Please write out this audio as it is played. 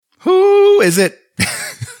Who is it?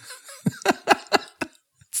 It's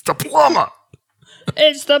the plumber.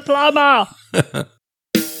 It's the plumber.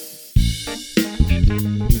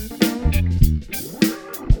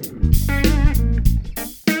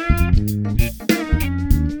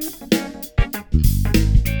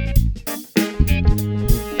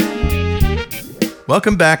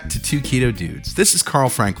 Welcome back to Two Keto Dudes. This is Carl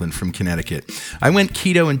Franklin from Connecticut. I went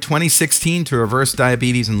keto in 2016 to reverse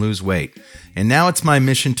diabetes and lose weight. And now it's my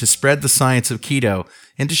mission to spread the science of keto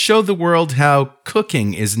and to show the world how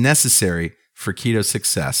cooking is necessary for keto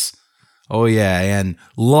success. Oh yeah, and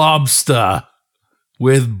lobster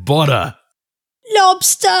with butter.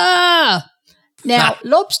 Lobster! Now,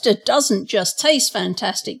 lobster doesn't just taste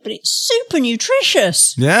fantastic, but it's super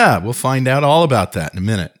nutritious. Yeah, we'll find out all about that in a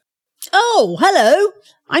minute. Oh, hello.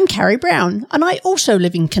 I'm Carrie Brown, and I also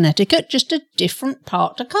live in Connecticut, just a different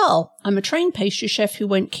part to Carl. I'm a trained pastry chef who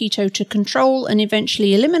went keto to control and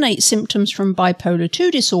eventually eliminate symptoms from bipolar II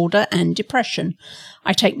disorder and depression.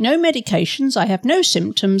 I take no medications, I have no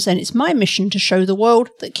symptoms, and it's my mission to show the world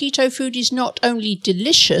that keto food is not only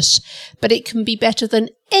delicious, but it can be better than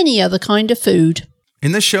any other kind of food.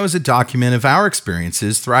 And this show is a document of our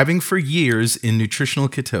experiences thriving for years in nutritional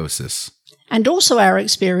ketosis. And also our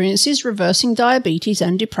experiences reversing diabetes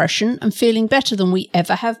and depression and feeling better than we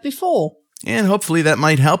ever have before. And hopefully that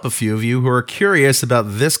might help a few of you who are curious about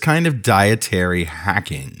this kind of dietary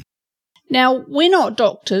hacking. Now, we're not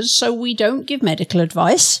doctors, so we don't give medical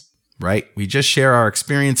advice. Right, we just share our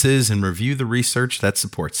experiences and review the research that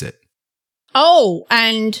supports it. Oh,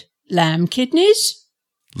 and lamb kidneys?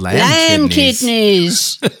 Lamb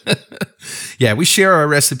kidneys. Yeah, we share our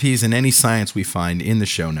recipes and any science we find in the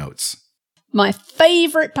show notes. My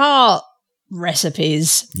favorite part,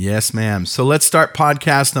 recipes. Yes, ma'am. So let's start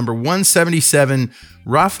podcast number 177.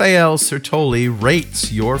 Raphael Sertoli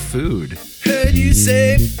rates your food. Heard you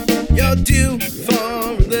say you're due for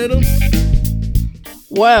a little.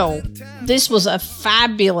 Well, this was a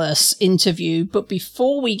fabulous interview, but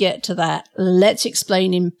before we get to that, let's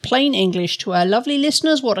explain in plain English to our lovely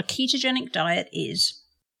listeners what a ketogenic diet is.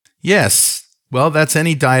 Yes. Well, that's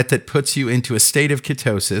any diet that puts you into a state of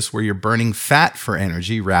ketosis where you're burning fat for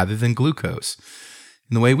energy rather than glucose.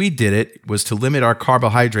 And the way we did it was to limit our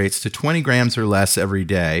carbohydrates to 20 grams or less every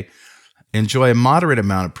day, enjoy a moderate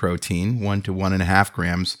amount of protein, 1 to 1.5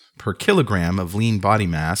 grams per kilogram of lean body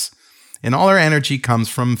mass, and all our energy comes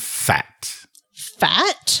from fat.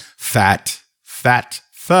 Fat? Fat. Fatty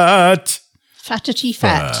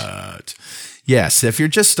fat. Yes, if you're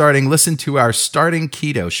just starting, listen to our Starting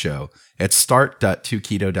Keto show at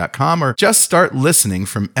start.2keto.com or just start listening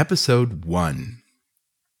from episode 1.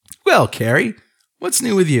 Well, Carrie, what's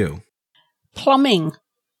new with you? Plumbing.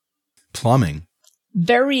 Plumbing?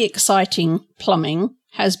 Very exciting plumbing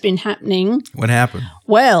has been happening. What happened?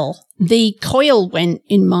 Well, the coil went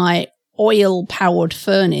in my oil-powered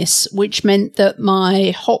furnace, which meant that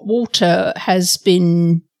my hot water has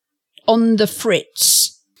been on the fritz.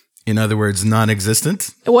 In other words,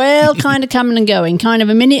 non-existent? Well, kind of coming and going. Kind of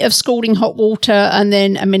a minute of scalding hot water and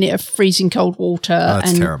then a minute of freezing cold water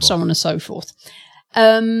and terrible. So on and so forth.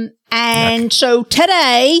 So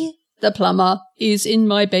today, the plumber is in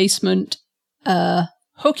my basement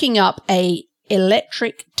hooking up a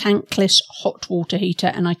electric tankless hot water heater,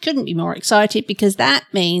 and I couldn't be more excited because that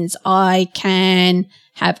means I can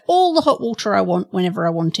have all the hot water I want whenever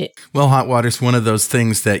I want it. Well, hot water's one of those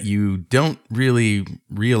things that you don't really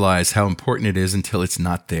realize how important it is until it's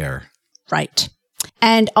not there. Right.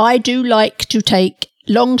 And I do like to take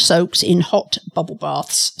long soaks in hot bubble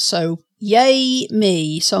baths. So yay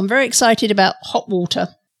me. So I'm very excited about hot water.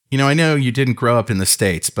 You know, I know you didn't grow up in the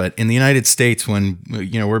States, but in the United States, when,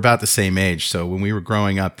 you know, we're about the same age. So when we were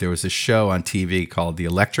growing up, there was a show on TV called The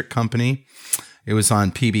Electric Company. It was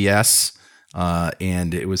on PBS,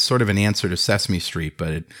 and it was sort of an answer to Sesame Street,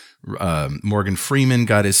 but Morgan Freeman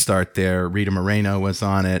got his start there. Rita Moreno was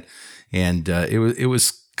on it, and it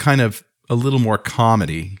was kind of a little more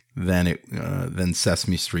comedy than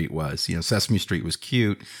Sesame Street was. You know, Sesame Street was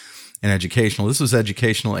cute and educational. This was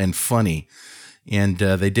educational and funny. And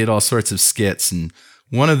they did all sorts of skits, and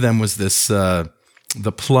one of them was this the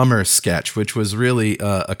plumber sketch, which was really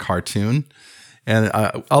a cartoon. And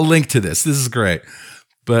I'll link to this. This is great.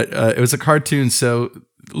 But it was a cartoon. So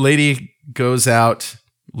lady goes out,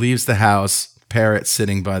 leaves the house, parrot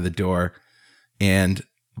sitting by the door, and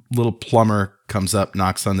little plumber comes up,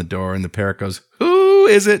 knocks on the door, and the parrot goes, "Who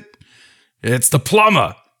is it?" "It's the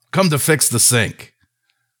plumber. Come to fix the sink."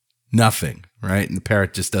 Nothing. Right? And the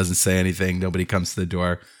parrot just doesn't say anything. Nobody comes to the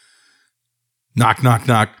door. Knock, knock,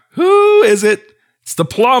 knock. "Who is it?" "It's the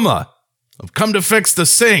plumber. I've come to fix the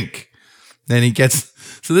sink." Then he gets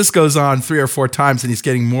So this goes on 3 or 4 times, and he's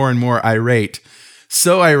getting more and more irate.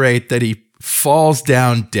 So irate that he falls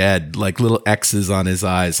down dead, like little X's on his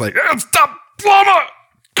eyes, like, it's the plumber!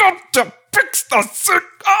 Come to fix the sink!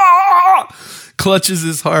 Ah! Clutches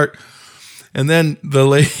his heart. And then the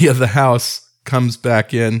lady of the house comes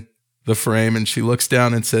back in the frame, and she looks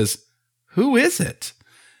down and says, "Who is it?"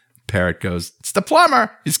 Parrot goes, "It's the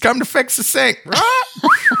plumber. He's come to fix the sink."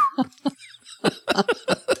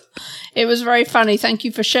 It was very funny. Thank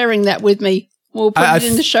you for sharing that with me. We'll put it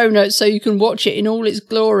in the show notes so you can watch it in all its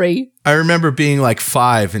glory. I remember being like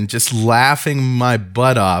 5 and just laughing my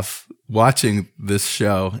butt off watching this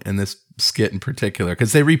show and this skit in particular,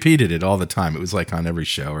 because they repeated it all the time. It was like on every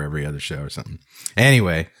show or every other show or something.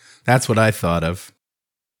 Anyway, that's what I thought of.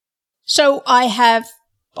 So I have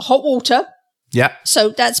hot water. Yeah. So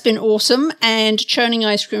that's been awesome. And churning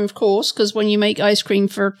ice cream, of course, because when you make ice cream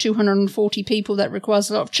for 240 people, that requires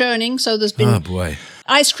a lot of churning. So there's been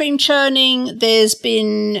ice cream churning. There's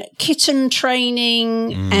been kitten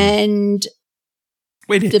training and...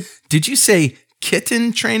 Wait, did you say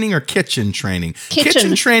kitten training or kitchen training?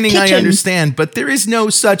 Kitchen training, I understand, but there is no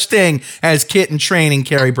such thing as kitten training,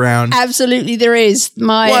 Carrie Brown. Absolutely there is.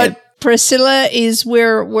 Priscilla is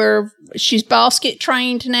where she's basket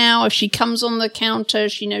trained now. If she comes on the counter,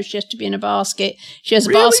 she knows she has to be in a basket. She has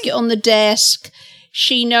a basket on the desk.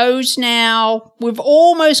 She knows now. We've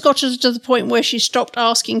almost got her to the point where she stopped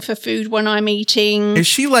asking for food when I'm eating. Is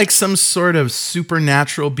she like some sort of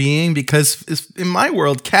supernatural being? Because in my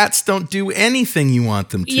world, cats don't do anything you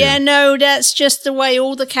want them to. Yeah, no, that's just the way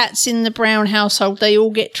all the cats in the Brown household, they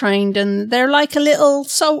all get trained, and they're like a little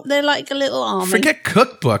army. Forget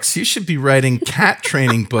cookbooks. You should be writing cat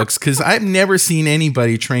training books, because I've never seen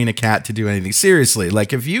anybody train a cat to do anything. Seriously,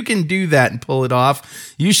 like if you can do that and pull it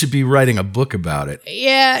off, you should be writing a book about it.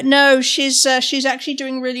 Yeah, no, she's actually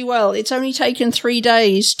doing really well. It's only taken 3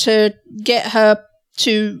 days to get her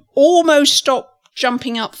to almost stop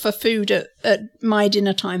jumping up for food at my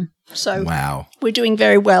dinner time. So wow, we're doing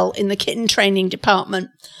very well in the kitten training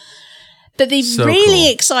department. But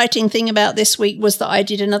the exciting thing about this week was that I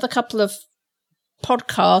did another couple of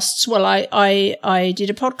podcasts. Well, I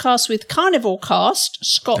did a podcast with Carnivore Cast,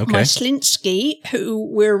 Scott Myslinski, who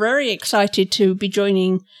we're very excited to be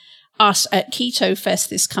joining us at Keto Fest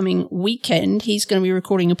this coming weekend. He's going to be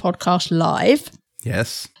recording a podcast live.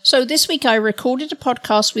 Yes. So this week I recorded a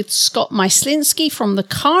podcast with Scott Myslinski from the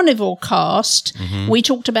Carnivore Cast. Mm-hmm. We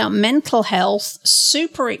talked about mental health.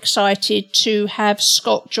 Super excited to have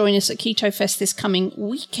Scott join us at Keto Fest this coming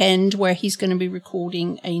weekend, where he's going to be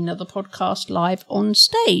recording another podcast live on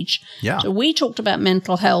stage. Yeah. So we talked about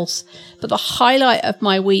mental health, but the highlight of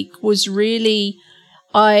my week was really,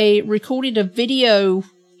 I recorded a video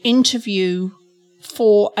interview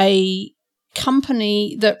for a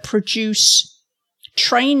company that produce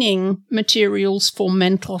training materials for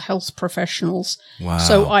mental health professionals. Wow.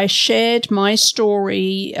 So I shared my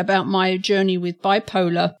story about my journey with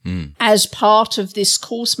bipolar as part of this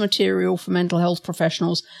course material for mental health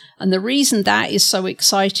professionals. And the reason that is so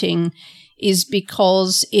exciting is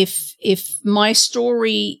because if my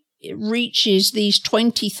story reaches these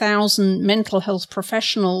 20,000 mental health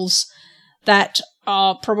professionals that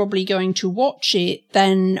are probably going to watch it,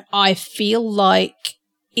 then I feel like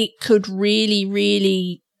it could really,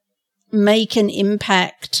 really make an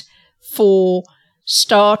impact for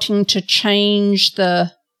starting to change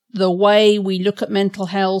the way we look at mental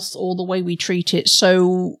health or the way we treat it.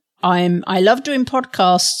 So I love doing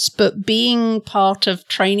podcasts, but being part of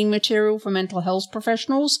training material for mental health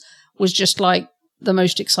professionals was just like the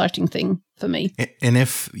most exciting thing for me. And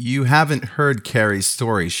if you haven't heard Carrie's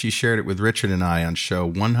story, she shared it with Richard and I on show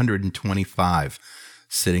 125,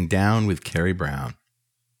 Sitting Down with Carrie Brown.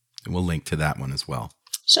 And we'll link to that one as well.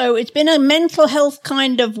 So it's been a mental health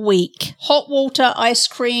kind of week. Hot water, ice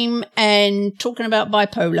cream, and talking about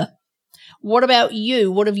bipolar. What about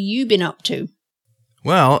you? What have you been up to?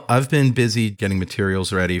 Well, I've been busy getting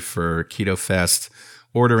materials ready for Keto Fest,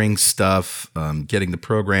 ordering stuff, getting the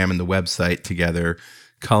program and the website together,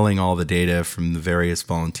 culling all the data from the various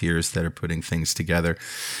volunteers that are putting things together.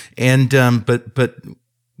 And but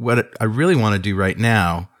what I really want to do right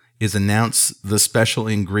now is announce the special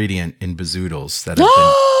ingredient in Bazoodles that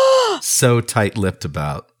I've been so tight-lipped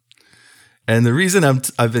about. And the reason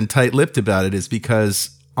I've been tight-lipped about it is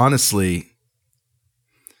because, honestly,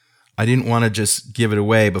 I didn't want to just give it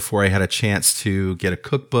away before I had a chance to get a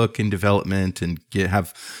cookbook in development and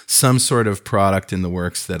have some sort of product in the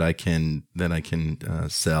works that I can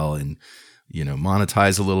sell and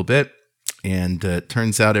monetize a little bit. And it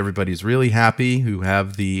turns out everybody's really happy who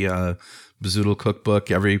have the Bezoodle cookbook.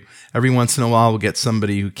 Every once in a while, we'll get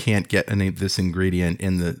somebody who can't get any of this ingredient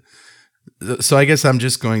in the. So I guess I'm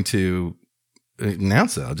just going to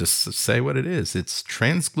announce it. I'll just say what it is. It's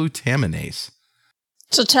transglutaminase.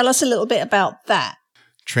 So tell us a little bit about that.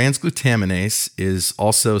 Transglutaminase is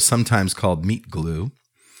also sometimes called meat glue.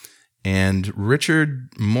 And Richard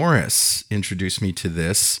Morris introduced me to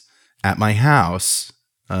this at my house.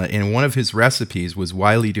 And one of his recipes was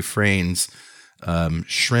Wylie Dufresne's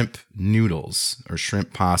shrimp noodles, or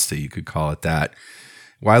shrimp pasta, you could call it that.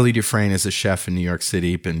 Wylie Dufresne is a chef in New York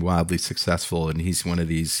City, been wildly successful, and he's one of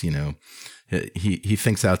these, he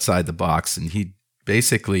thinks outside the box, and he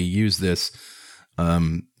basically used this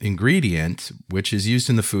ingredient, which is used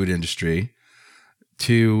in the food industry,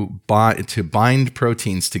 to bind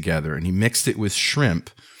proteins together, and he mixed it with shrimp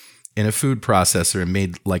in a food processor and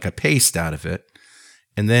made like a paste out of it,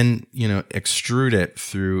 and then extrude it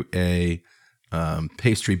through a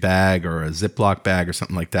pastry bag or a Ziploc bag or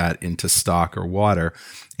something like that into stock or water,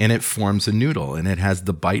 and it forms a noodle, and it has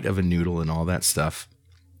the bite of a noodle and all that stuff.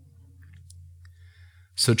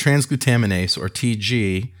 So transglutaminase, or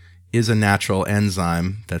TG, is a natural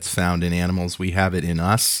enzyme that's found in animals. We have it in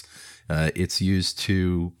us. It's used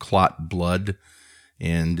to clot blood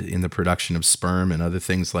and in the production of sperm and other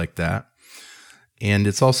things like that. And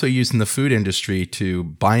it's also used in the food industry to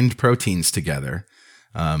bind proteins together.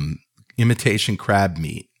 Imitation crab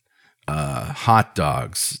meat, hot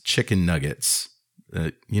dogs, chicken nuggets.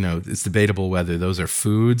 It's debatable whether those are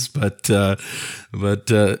foods, but there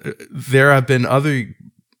have been other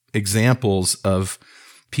examples of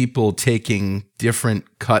people taking different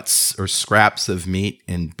cuts or scraps of meat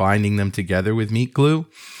and binding them together with meat glue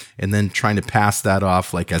and then trying to pass that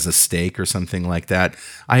off like as a steak or something like that.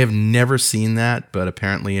 I have never seen that, but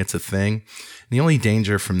apparently it's a thing. The only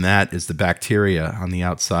danger from that is the bacteria on the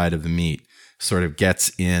outside of the meat sort of gets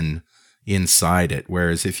inside it.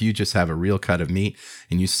 Whereas if you just have a real cut of meat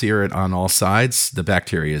and you sear it on all sides, the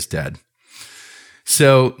bacteria is dead.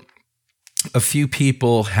 So a few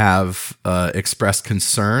people have expressed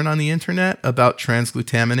concern on the internet about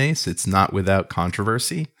transglutaminase. It's not without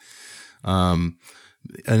controversy. And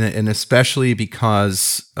especially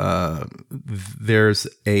because there's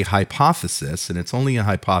a hypothesis, and it's only a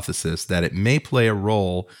hypothesis, that it may play a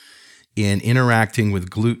role in interacting with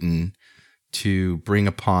gluten to bring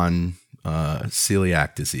upon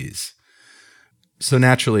celiac disease. So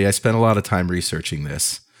naturally, I spent a lot of time researching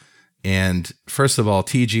this. And first of all,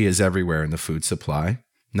 TG is everywhere in the food supply.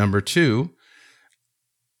 Number two,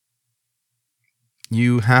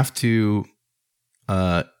 you have to,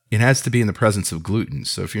 it has to be in the presence of gluten.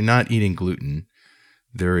 So if you're not eating gluten,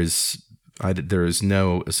 there is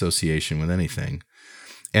no association with anything.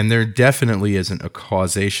 And there definitely isn't a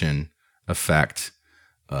causation effect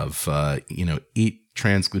of, eat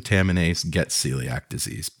transglutaminase, get celiac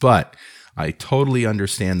disease. But I totally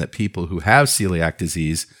understand that people who have celiac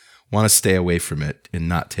disease want to stay away from it and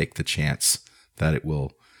not take the chance that it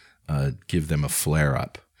will give them a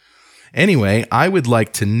flare-up. Anyway, I would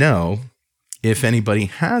like to know if anybody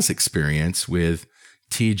has experience with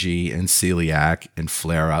TG and celiac and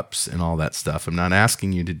flare-ups and all that stuff. I'm not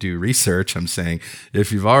asking you to do research. I'm saying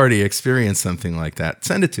if you've already experienced something like that,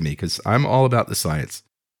 send it to me because I'm all about the science.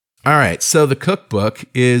 All right, so the cookbook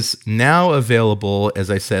is now available, as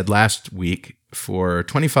I said last week, for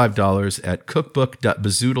 $25 at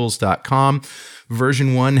cookbook.bezoodles.com.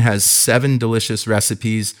 Version 1 has 7 delicious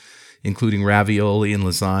recipes, including ravioli and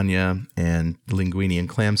lasagna and linguine and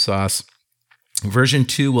clam sauce. Version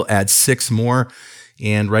 2 will add 6 more,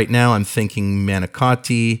 and right now I'm thinking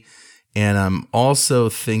manicotti, and I'm also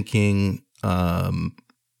thinking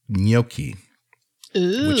gnocchi,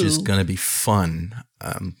 which is going to be fun.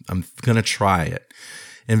 I'm going to try it.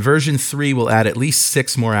 And version 3 will add at least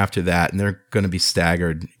 6 more after that, and they're going to be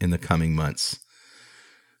staggered in the coming months.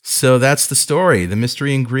 So that's the story. The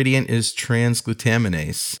mystery ingredient is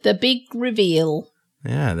transglutaminase. The big reveal.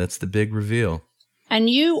 Yeah, that's the big reveal. And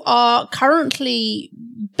you are currently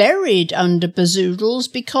buried under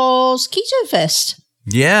Bezoodles because Keto Fest.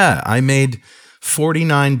 Yeah, I made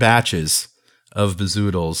 49 batches of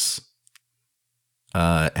Bezoodles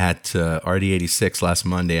at RD86 last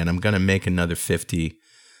Monday, and I'm going to make another 50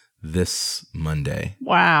 this Monday.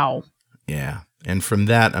 Wow. Yeah. And from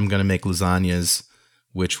that, I'm going to make lasagnas,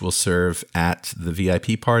 which will serve at the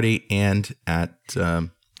VIP party and at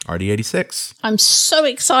RD86. I'm so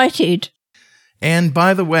excited. And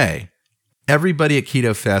by the way, everybody at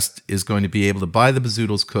Keto Fest is going to be able to buy the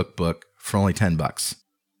Bezoodles cookbook for only $10.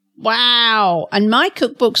 Wow. And my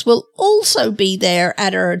cookbooks will also be there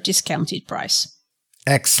at a discounted price.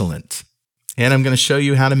 Excellent. And I'm going to show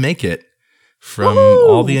you how to make it from Woohoo!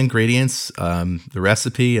 all the ingredients, the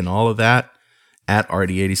recipe, and all of that at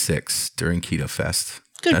RD86 during Keto Fest.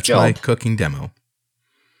 Good That's job. my cooking demo.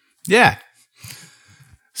 Yeah.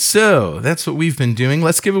 So that's what we've been doing.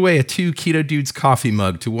 Let's give away a 2 Keto Dudes coffee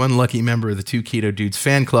mug to one lucky member of the 2 Keto Dudes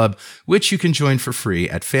fan club, which you can join for free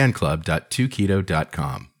at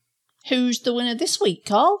fanclub.2keto.com. Who's the winner this week,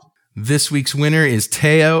 Carl? This week's winner is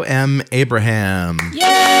Teo M. Abraham.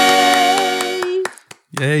 Yay!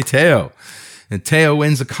 Yay, Teo. And Teo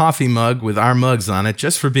wins a coffee mug with our mugs on it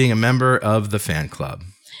just for being a member of the fan club.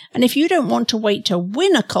 And if you don't want to wait to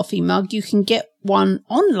win a coffee mug, you can get one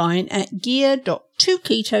online at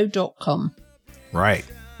gear.2keto.com. Right.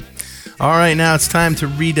 All right, now it's time to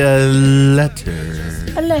read a letter.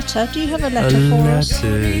 A letter? Do you have a letter for us?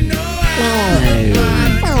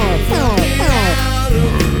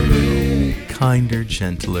 Kinder,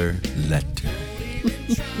 gentler letter.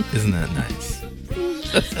 Isn't that nice?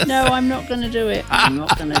 No, I'm not going to do it. I'm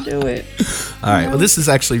not going to do it. All right, well, this is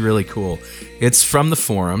actually really cool. It's from the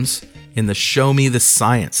forums in the Show Me the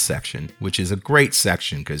Science section, which is a great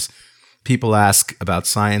section because people ask about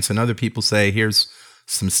science and other people say, here's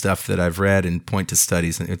some stuff that I've read and point to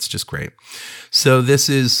studies, and it's just great. So this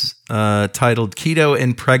is titled Keto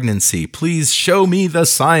and Pregnancy. Please show me the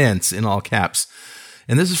science, in all caps.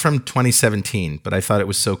 And this is from 2017, but I thought it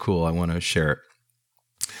was so cool, I want to share it.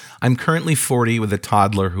 I'm currently 40 with a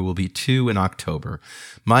toddler who will be 2 in October.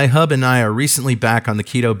 My hub and I are recently back on the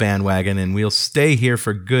keto bandwagon, and we'll stay here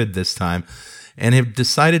for good this time, and have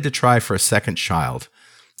decided to try for a second child.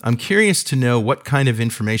 I'm curious to know what kind of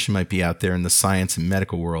information might be out there in the science and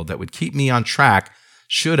medical world that would keep me on track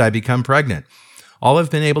should I become pregnant. All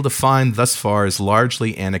I've been able to find thus far is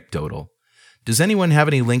largely anecdotal. Does anyone have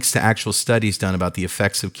any links to actual studies done about the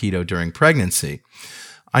effects of keto during pregnancy?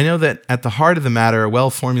 I know that at the heart of the matter, a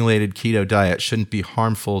well-formulated keto diet shouldn't be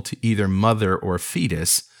harmful to either mother or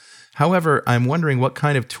fetus. However, I'm wondering what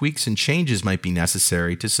kind of tweaks and changes might be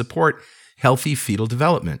necessary to support healthy fetal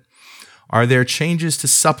development. Are there changes to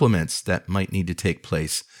supplements that might need to take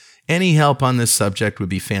place? Any help on this subject would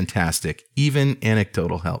be fantastic, even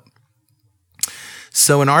anecdotal help.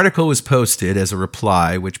 So an article was posted as a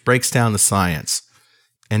reply which breaks down the science.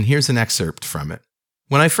 And here's an excerpt from it.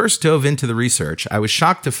 When I first dove into the research, I was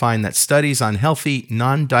shocked to find that studies on healthy,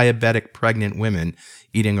 non-diabetic pregnant women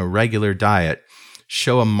eating a regular diet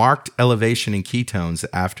show a marked elevation in ketones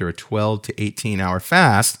after a 12 to 18-hour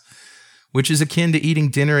fast, which is akin to eating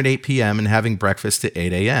dinner at 8 p.m. and having breakfast at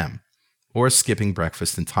 8 a.m., or skipping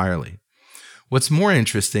breakfast entirely. What's more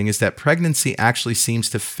interesting is that pregnancy actually seems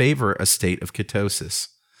to favor a state of ketosis.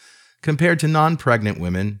 Compared to non-pregnant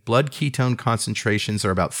women, blood ketone concentrations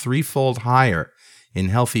are about 3-fold higher in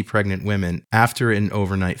healthy pregnant women after an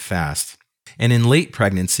overnight fast. And in late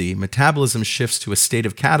pregnancy, metabolism shifts to a state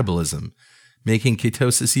of catabolism, making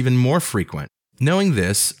ketosis even more frequent. Knowing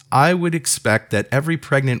this, I would expect that every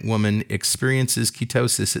pregnant woman experiences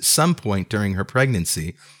ketosis at some point during her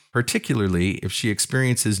pregnancy, particularly if she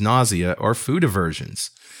experiences nausea or food aversions.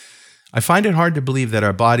 I find it hard to believe that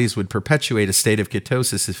our bodies would perpetuate a state of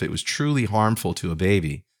ketosis if it was truly harmful to a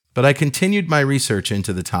baby. But I continued my research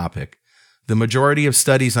into the topic. The majority of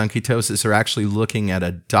studies on ketosis are actually looking at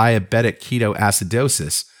a diabetic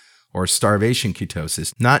ketoacidosis, or starvation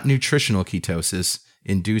ketosis, not nutritional ketosis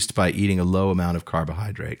induced by eating a low amount of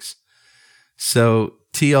carbohydrates. So,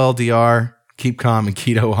 TLDR, keep calm and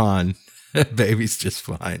keto on. Baby's just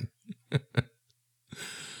fine.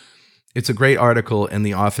 It's a great article, and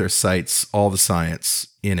the author cites all the science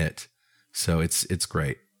in it. So it's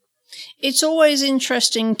great. It's always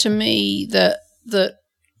interesting to me that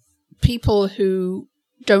people who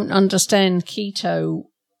don't understand keto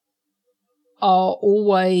are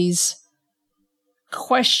always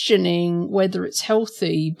questioning whether it's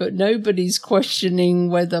healthy, but nobody's questioning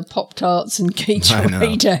whether Pop-Tarts and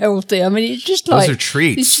Gatorade are healthy. I mean, it's just like... Those are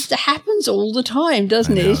treats. It just happens all the time,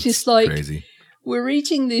 doesn't it? It's just like... Crazy. We're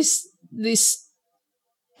eating this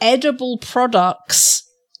edible products.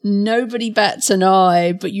 Nobody bats an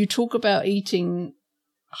eye, but you talk about eating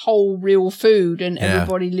whole real food and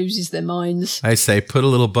everybody loses their minds. I say put a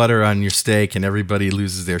little butter on your steak and everybody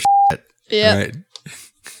loses their shit. Yeah. Right?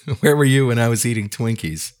 Where were you when I was eating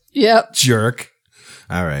Twinkies? Yep. Jerk.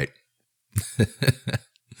 All right.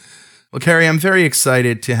 Well, Carrie, I'm very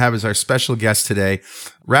excited to have as our special guest today,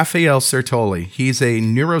 Raphael Sertoli. He's a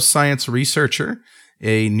neuroscience researcher,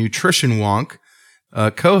 a nutrition wonk,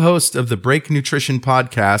 a co-host of the Break Nutrition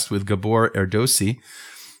podcast with Gabor Erdosi,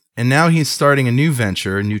 and now he's starting a new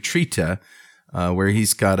venture, Nutrita, where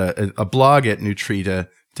he's got a blog at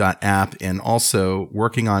nutrita.app and also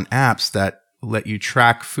working on apps that let you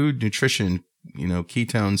track food nutrition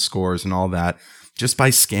ketone scores and all that just by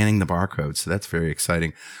scanning the barcode. So that's very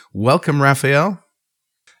exciting. Welcome, Raphael.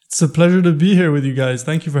 It's a pleasure to be here with you guys.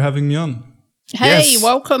 Thank you for having me on. Hey, Yes.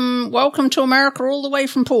 welcome to America all the way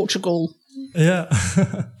from Portugal. Yeah.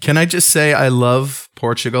 Can I just say I love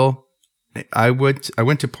Portugal? I went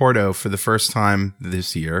to Porto for the first time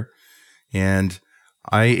this year, and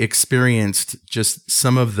I experienced just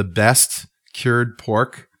some of the best cured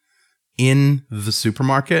pork in the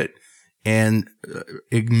supermarket and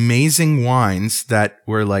amazing wines that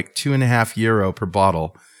were like €2.50 per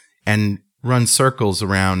bottle and run circles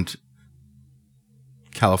around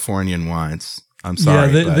Californian wines. I'm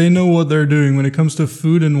sorry. Yeah, they know what they're doing when it comes to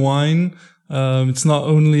food and wine. It's not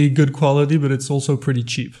only good quality, but it's also pretty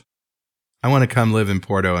cheap. I want to come live in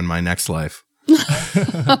Porto in my next life.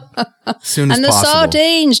 Soon as And the possible.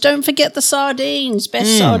 sardines. Don't forget the sardines.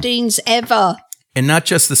 Best sardines ever. And not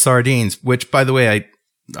just the sardines, which, by the way,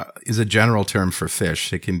 is a general term for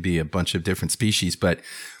fish. It can be a bunch of different species, but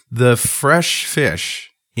the fresh fish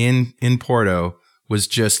in Porto was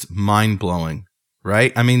just mind-blowing,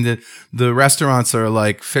 right? I mean, the restaurants are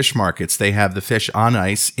like fish markets. They have the fish on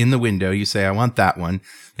ice in the window. You say, I want that one.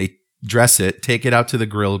 They dress it, take it out to the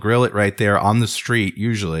grill it right there on the street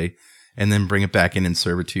usually, and then bring it back in and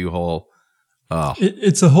serve it to you whole. Oh.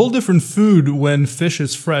 It's a whole different food when fish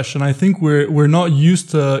is fresh, and I think we're not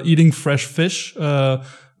used to eating fresh fish.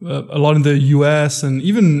 A lot in the U.S. and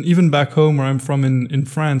even back home where I'm from in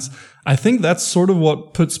France. I think that's sort of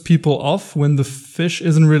what puts people off when the fish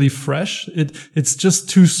isn't really fresh. It's just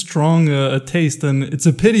too strong a taste, and it's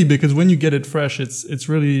a pity because when you get it fresh, it's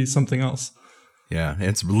really something else. Yeah,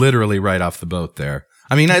 it's literally right off the boat there.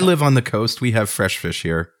 I mean, I live on the coast. We have fresh fish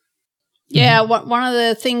here. Yeah, one of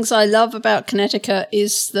the things I love about Connecticut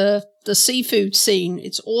is the seafood scene.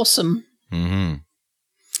 It's awesome. Mm-hmm.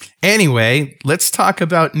 Anyway, let's talk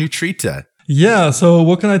about Nutrita. Yeah, so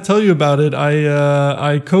what can I tell you about it?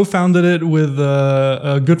 I co-founded it with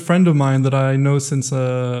a good friend of mine that I know since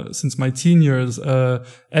my teen years,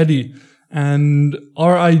 Eddie. And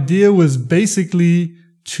our idea was basically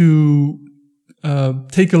to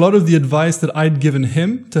take a lot of the advice that I'd given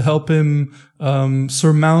him to help him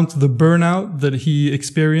surmount the burnout that he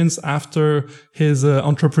experienced after his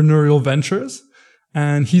entrepreneurial ventures.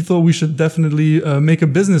 And he thought we should definitely make a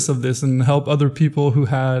business of this and help other people who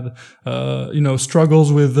had,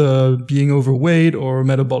 struggles with being overweight or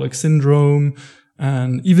metabolic syndrome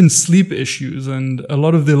and even sleep issues and a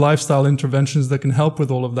lot of the lifestyle interventions that can help with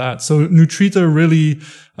all of that. So Nutrita really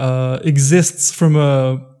exists from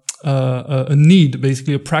a need,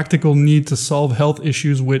 basically a practical need to solve health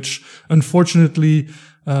issues, which unfortunately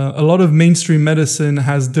a lot of mainstream medicine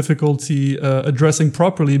has difficulty addressing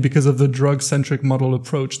properly because of the drug-centric model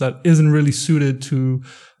approach that isn't really suited to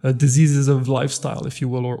diseases of lifestyle, if you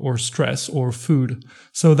will, or stress or food.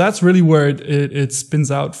 So that's really where it spins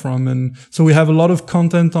out from. And so we have a lot of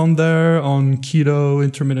content on there on keto,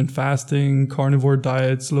 intermittent fasting, carnivore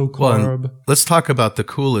diets, low carb. Well, let's talk about the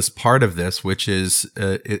coolest part of this, which is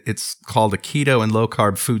it's called a keto and low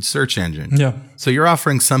carb food search engine. Yeah. So you're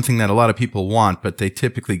offering something that a lot of people want, but they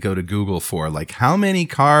typically go to Google for, like how many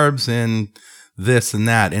carbs in this and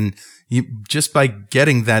that. And you, just by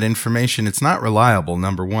getting that information, it's not reliable,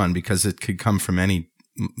 number one, because it could come from any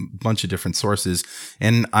bunch of different sources.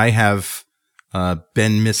 And I have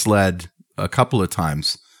been misled a couple of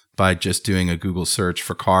times by just doing a Google search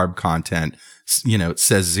for carb content. You know, it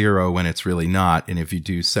says 0 when it's really not. And if you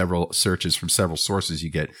do several searches from several sources, you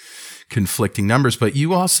get conflicting numbers. But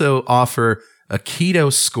you also offer a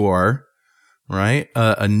keto score, right?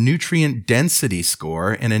 A nutrient density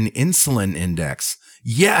score and an insulin index.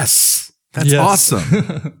 Yes, that's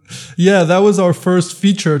awesome. Yeah, that was our first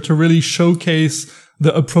feature to really showcase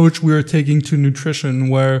the approach we were taking to nutrition,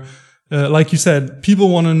 where, like you said, people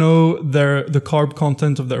want to know the carb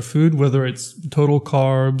content of their food, whether it's total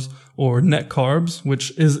carbs or net carbs,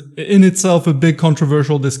 which is in itself a big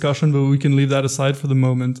controversial discussion, but we can leave that aside for the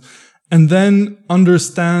moment. And then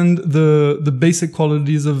understand the basic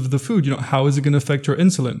qualities of the food. You know, how is it going to affect your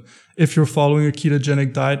insulin? If you're following a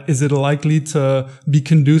ketogenic diet, is it likely to be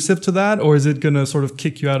conducive to that? Or is it going to sort of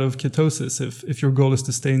kick you out of ketosis if your goal is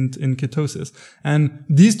to stay in ketosis? And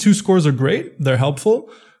these two scores are great. They're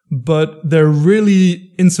helpful, but they're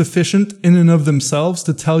really insufficient in and of themselves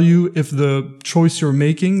to tell you if the choice you're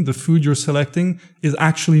making, the food you're selecting, is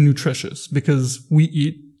actually nutritious, because we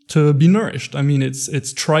eat to be nourished. I mean,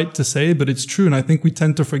 it's trite to say, but it's true. And I think we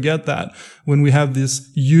tend to forget that when we have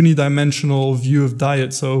this unidimensional view of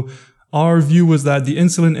diet. So our view was that the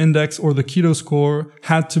insulin index or the keto score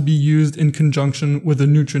had to be used in conjunction with the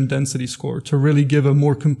nutrient density score to really give a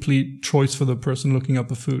more complete choice for the person looking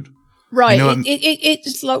up a food. Right. I know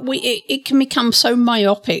It's like it can become so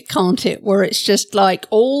myopic, can't it? Where it's just like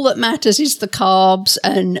all that matters is the carbs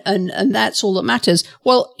and that's all that matters.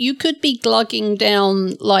 Well, you could be glugging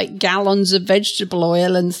down like gallons of vegetable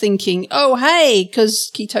oil and thinking, oh, hey,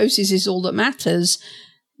 because ketosis is all that matters.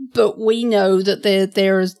 But we know that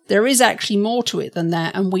there is actually more to it than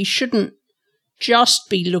that. And we shouldn't just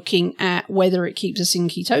be looking at whether it keeps us in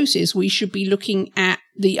ketosis. We should be looking at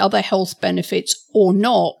the other health benefits or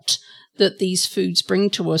not that these foods bring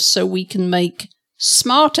to us, so we can make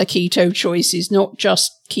smarter keto choices, not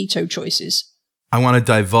just keto choices. I want to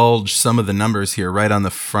divulge some of the numbers here right on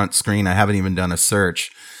the front screen. I haven't even done a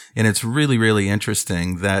search. And it's really, really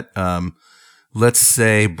interesting that, let's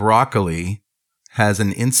say broccoli has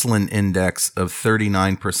an insulin index of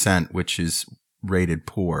 39%, which is rated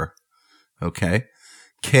poor. Okay.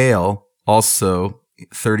 Kale, also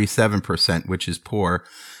 37%, which is poor.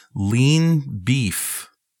 Lean beef,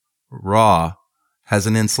 raw, has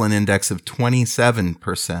an insulin index of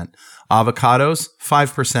 27%. Avocados,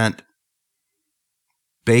 5%.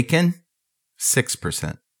 Bacon,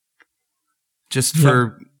 6%. Just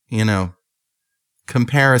for,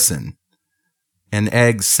 comparison. And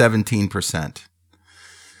eggs, 17%.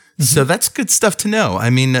 So that's good stuff to know.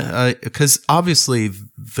 I mean, because obviously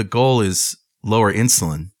the goal is lower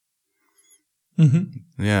insulin.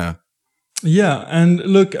 Yeah. Yeah. And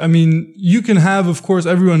look, I mean, you can have, of course,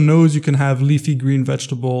 everyone knows you can have leafy green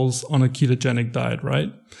vegetables on a ketogenic diet,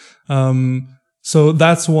 right? So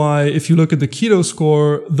that's why if you look at the keto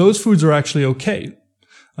score, those foods are actually okay,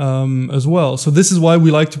 as well. So this is why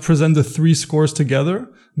we like to present the 3 scores together,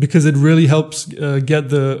 because it really helps get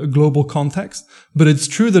the global context. But it's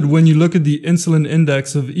true that when you look at the insulin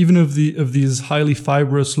index of even of these highly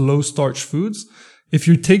fibrous, low starch foods, if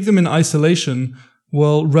you take them in isolation,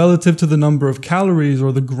 well, relative to the number of calories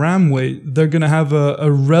or the gram weight, they're going to have a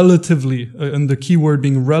relatively, and the key word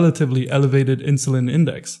being relatively elevated insulin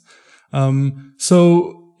index.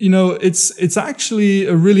 So, it's actually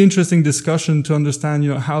a really interesting discussion to understand,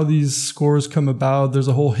 how these scores come about. There's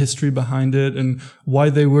a whole history behind it and why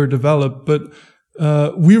they were developed. But,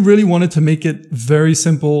 we really wanted to make it very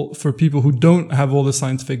simple for people who don't have all the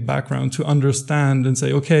scientific background to understand and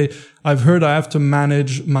say, okay, I've heard I have to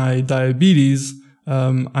manage my diabetes.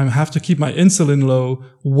 I have to keep my insulin low.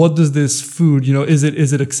 What does this food, is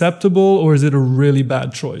it acceptable or is it a really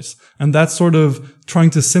bad choice? And that's sort of trying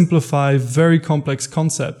to simplify very complex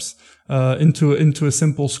concepts, into a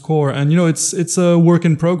simple score. And, it's a work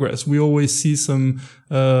in progress. We always see some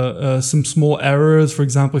small errors. For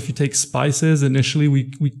example, if you take spices, initially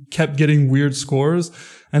we kept getting weird scores.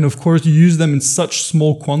 And of course, you use them in such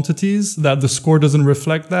small quantities that the score doesn't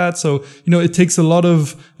reflect that. So, it takes a lot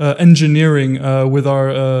of engineering with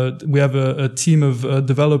we have a team of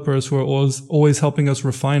developers who are always helping us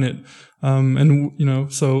refine it.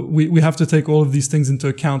 So we have to take all of these things into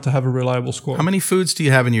account to have a reliable score. How many foods do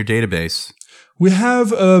you have in your database? We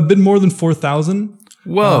have a bit more than 4,000.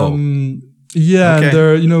 Whoa. Yeah, Okay. and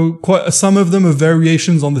there, quite some of them are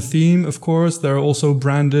variations on the theme, of course. There are also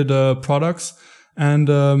branded products. And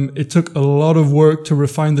it took a lot of work to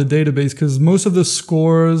refine the database because most of the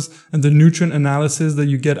scores and the nutrient analysis that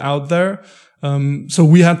you get out there, so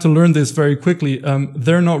we had to learn this very quickly.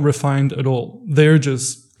 They're not refined at all. They're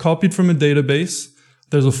just copied from a database.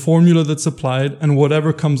 There's a formula that's applied, and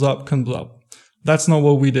whatever comes up, comes up. That's not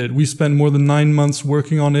what we did. We spent more than 9 months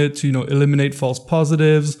working on it to, eliminate false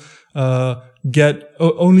positives,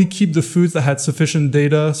 only keep the foods that had sufficient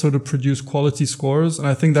data so to produce quality scores. And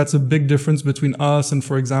I think that's a big difference between us and,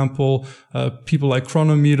 for example, people like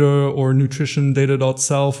Chronometer or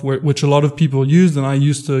nutritiondata.self, which a lot of people used and I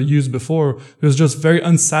used to use before. It was just very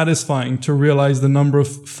unsatisfying to realize the number of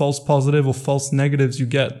false positive or false negatives you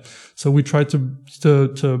get. So we tried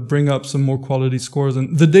to bring up some more quality scores,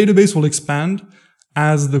 and the database will expand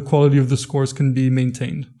as the quality of the scores can be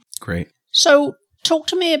maintained. Great. So talk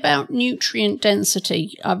to me about nutrient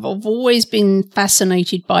density. I've always been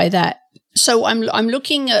fascinated by that. So I'm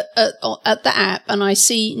looking at the app and I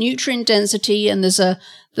see nutrient density and there's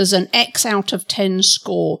an X out of 10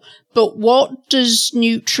 score. But what does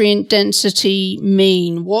nutrient density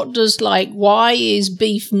mean? What does why is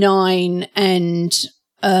beef 9 and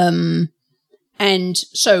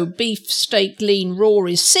so beef steak lean raw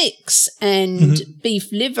is 6 and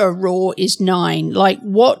beef liver raw is 9.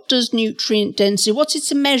 What does nutrient density, what's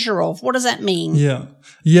it a measure of? What does that mean? Yeah.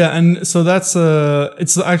 Yeah. And so that's,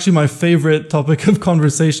 it's actually my favorite topic of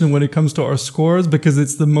conversation when it comes to our scores because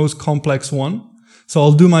it's the most complex one. So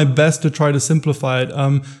I'll do my best to try to simplify it.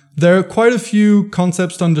 There are quite a few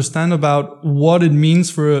concepts to understand about what it means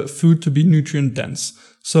for a food to be nutrient dense.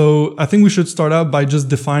 So I think we should start out by just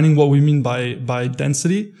defining what we mean by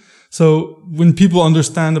density. So when people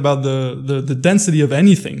understand about the density of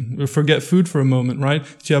anything, we forget food for a moment, right?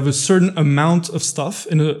 So you have a certain amount of stuff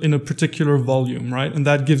in a particular volume, right? And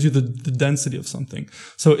that gives you the density of something.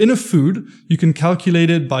 So in a food, you can calculate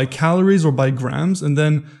it by calories or by grams, and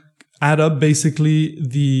then add up basically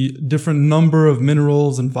the different number of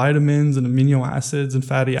minerals and vitamins and amino acids and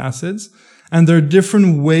fatty acids. And there are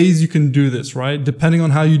different ways you can do this, right? Depending on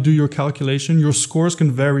how you do your calculation, your scores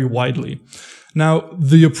can vary widely. Now,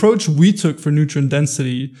 the approach we took for nutrient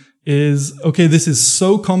density is, okay, this is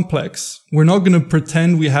so complex. We're not going to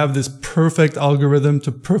pretend we have this perfect algorithm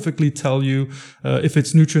to perfectly tell you if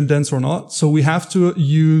it's nutrient dense or not. So we have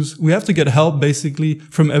to get help basically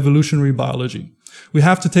from evolutionary biology. We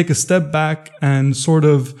have to take a step back and sort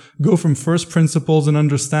of go from first principles and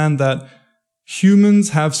understand that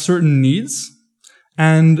humans have certain needs,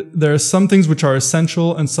 and there are some things which are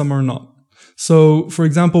essential and some are not. So, for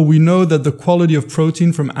example, we know that the quality of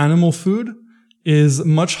protein from animal food is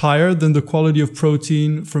much higher than the quality of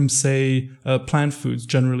protein from, say, plant foods,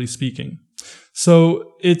 generally speaking.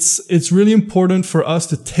 So it's really important for us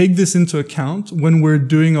to take this into account when we're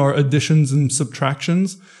doing our additions and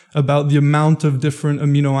subtractions about the amount of different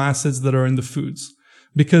amino acids that are in the foods.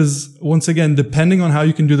 Because once again, depending on how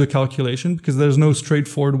you can do the calculation, because there's no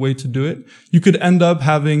straightforward way to do it, you could end up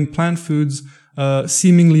having plant foods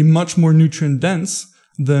seemingly much more nutrient dense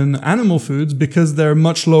than animal foods because they're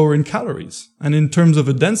much lower in calories. And in terms of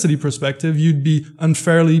a density perspective, you'd be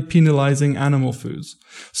unfairly penalizing animal foods.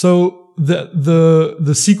 So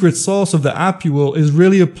the secret sauce of the APUL is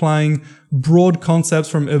really applying broad concepts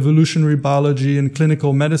from evolutionary biology and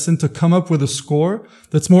clinical medicine to come up with a score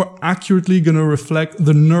that's more accurately going to reflect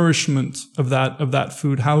the nourishment of that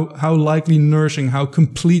food, how likely nourishing, how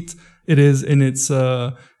complete it is in its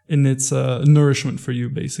nourishment for you,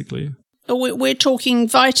 basically. We're talking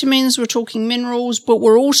vitamins, we're talking minerals, but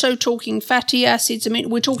we're also talking fatty acids. I mean,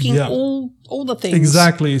 we're talking all the things.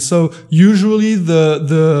 Exactly. So usually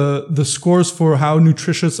the scores for how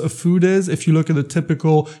nutritious a food is, if you look at the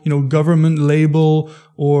typical, government label,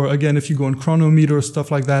 or again, if you go on Chronometer or stuff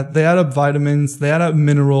like that, they add up vitamins, they add up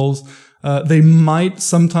minerals. They might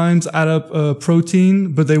sometimes add up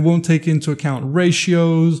protein, but they won't take into account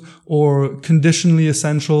ratios or conditionally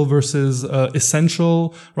essential versus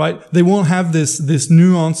essential, right? They won't have this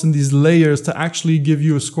nuance and these layers to actually give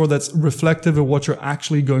you a score that's reflective of what you're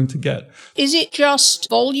actually going to get. Is it just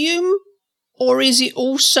volume, or is it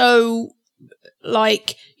also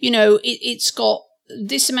like, it's got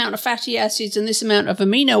this amount of fatty acids and this amount of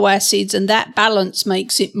amino acids, and that balance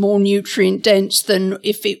makes it more nutrient dense than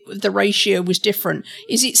if the ratio was different?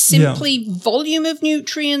 Is it simply volume of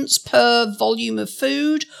nutrients per volume of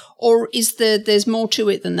food, or is there's more to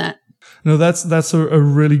it than that? No, that's a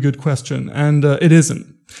really good question. And it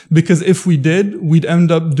isn't. Because if we did, we'd end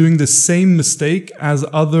up doing the same mistake as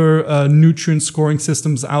other nutrient scoring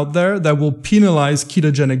systems out there that will penalize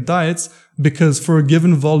ketogenic diets, because for a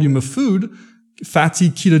given volume of food, fatty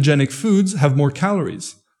ketogenic foods have more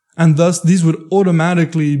calories. And thus, these would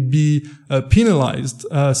automatically be penalized,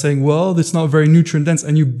 saying, well, it's not very nutrient dense.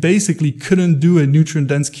 And you basically couldn't do a nutrient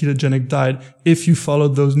dense ketogenic diet if you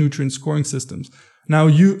followed those nutrient scoring systems. Now,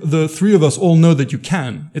 the three of us all know that you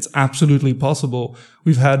can. It's absolutely possible.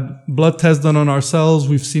 We've had blood tests done on ourselves.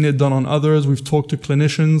 We've seen it done on others. We've talked to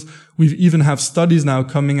clinicians. We even have studies now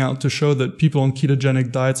coming out to show that people on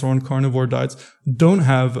ketogenic diets or on carnivore diets don't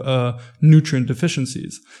have nutrient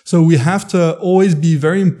deficiencies. So we have to always be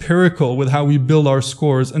very empirical with how we build our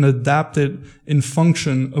scores and adapt it in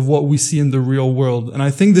function of what we see in the real world. And I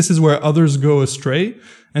think this is where others go astray,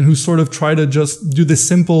 and who sort of try to just do the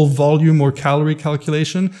simple volume or calorie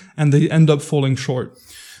calculation, and they end up falling short.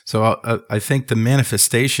 So I think the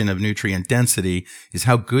manifestation of nutrient density is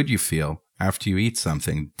how good you feel after you eat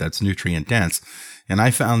something that's nutrient dense. And I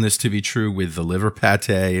found this to be true with the liver pate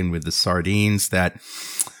and with the sardines, that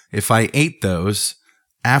if I ate those,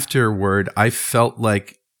 afterward, I felt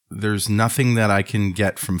like there's nothing that I can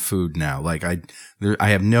get from food now. Like I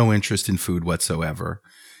have no interest in food whatsoever.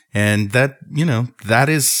 And that, that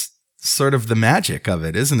is sort of the magic of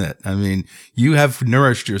it, isn't it? I mean, you have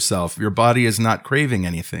nourished yourself. Your body is not craving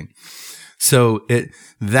anything. So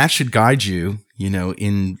that should guide you,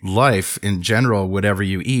 in life in general, whatever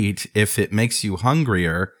you eat. If it makes you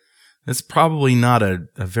hungrier, that's probably not a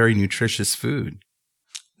very nutritious food.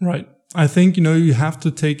 Right. I think, you have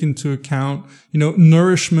to take into account,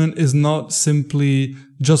 nourishment is not simply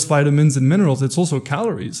just vitamins and minerals. It's also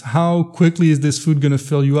calories. How quickly is this food going to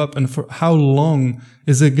fill you up? And for how long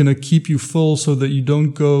is it going to keep you full so that you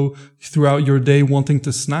don't go throughout your day wanting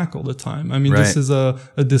to snack all the time? I mean, This is a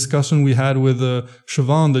discussion we had with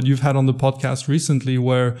Siobhan that you've had on the podcast recently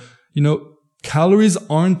where, calories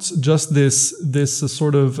aren't just this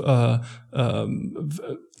sort of,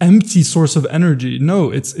 empty source of energy. No,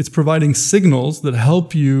 it's providing signals that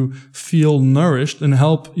help you feel nourished and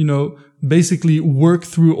help, basically work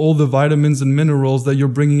through all the vitamins and minerals that you're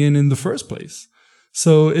bringing in the first place.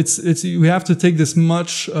 So we have to take this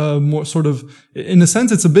much, more sort of, in a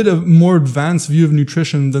sense, it's a bit of more advanced view of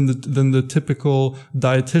nutrition than the typical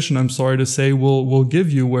dietitian, I'm sorry to say, will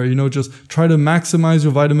give you, where, just try to maximize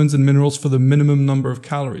your vitamins and minerals for the minimum number of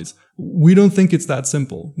calories. We don't think it's that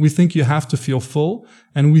simple. We think you have to feel full,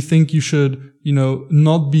 and we think you should,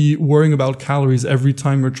 not be worrying about calories every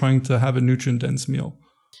time you're trying to have a nutrient-dense meal.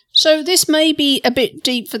 So this may be a bit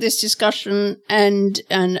deep for this discussion, and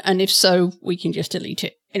if so, we can just delete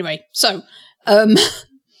it. Anyway, so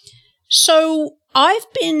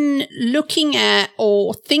I've been looking at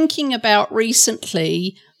or thinking about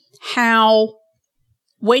recently how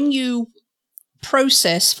when you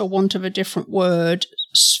process, for want of a different word,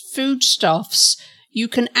 foodstuffs, you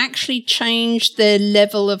can actually change their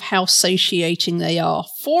level of how satiating they are.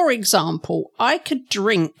 For example, I could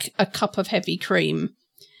drink a cup of heavy cream,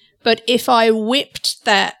 but if I whipped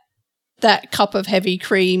that cup of heavy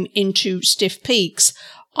cream into stiff peaks,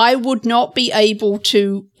 I would not be able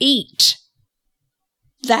to eat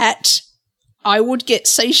that. I would get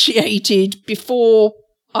satiated before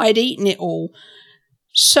I'd eaten it all.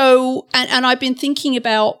 So, and I've been thinking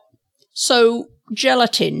about,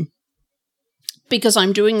 gelatin, because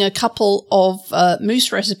I'm doing a couple of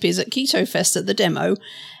mousse recipes at Keto Fest at the demo.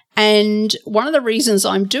 And one of the reasons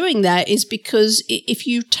I'm doing that is because if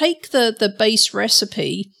you take the base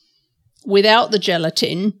recipe without the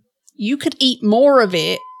gelatin, you could eat more of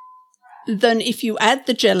it than if you add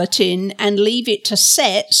the gelatin and leave it to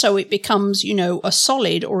set so it becomes, a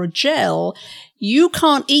solid or a gel. You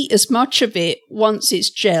can't eat as much of it once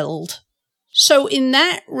it's gelled. So in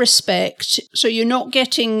that respect, so you're not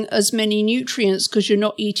getting as many nutrients because you're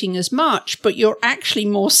not eating as much, but you're actually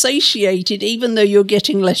more satiated even though you're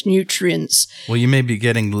getting less nutrients. Well, you may be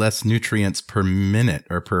getting less nutrients per minute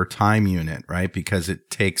or per time unit, right? Because it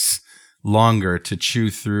takes longer to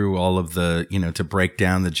chew through all of the, to break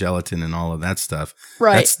down the gelatin and all of that stuff.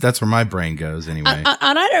 Right. That's where my brain goes anyway.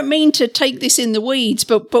 And I don't mean to take this in the weeds,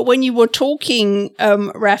 but when you were talking,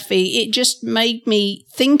 Rafi, it just made me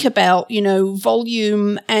think about,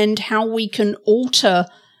 volume and how we can alter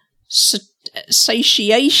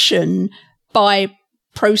satiation by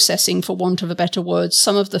processing, for want of a better word,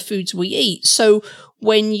 some of the foods we eat. So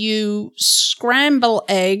when you scramble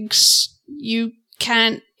eggs, you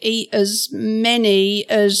can't eat as many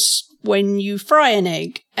as when you fry an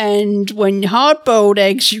egg. And when hard-boiled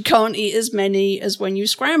eggs, you can't eat as many as when you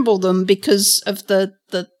scramble them because of the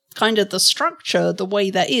kind of the structure, the way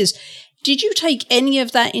that is. Did you take any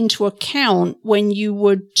of that into account when you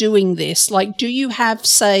were doing this? Like, do you have,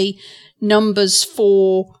 say, numbers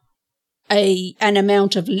for an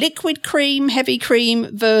amount of liquid cream, heavy cream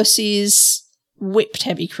versus whipped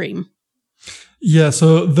heavy cream? Yeah,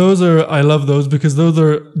 so I love those because those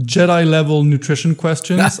are Jedi level nutrition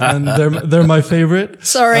questions, and they're my favorite.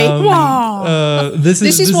 Sorry. This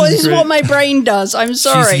is what my brain does. I'm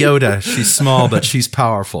sorry. She's Yoda. She's small, but she's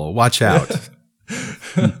powerful. Watch out.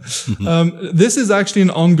 This is actually an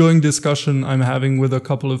ongoing discussion I'm having with a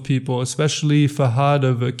couple of people, especially Fahad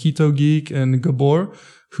of Keto Geek and Gabor,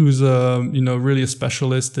 who's really a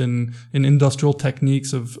specialist in industrial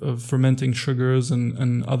techniques of fermenting sugars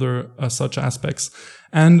and other such aspects.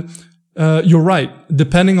 And you're right.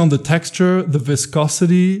 Depending on the texture, the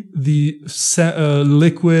viscosity, the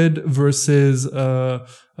liquid versus a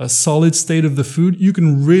solid state of the food, you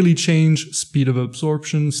can really change speed of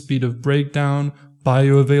absorption, speed of breakdown,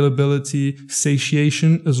 bioavailability,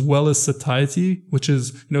 satiation, as well as satiety, which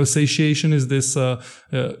is, satiation is this,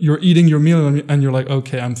 you're eating your meal and you're like,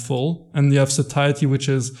 okay, I'm full. And you have satiety, which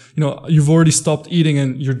is, you've already stopped eating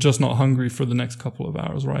and you're just not hungry for the next couple of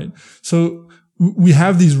hours, right? So we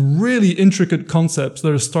have these really intricate concepts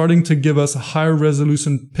that are starting to give us a higher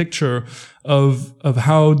resolution picture of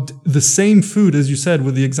how the same food, as you said,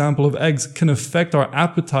 with the example of eggs, can affect our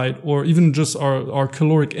appetite or even just our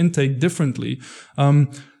caloric intake differently.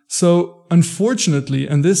 So unfortunately,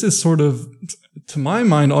 and this is sort of, to my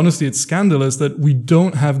mind, honestly, it's scandalous that we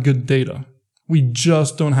don't have good data. We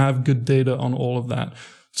just don't have good data on all of that.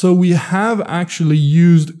 So we have actually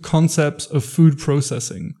used concepts of food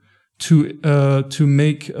processing to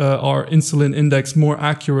make our insulin index more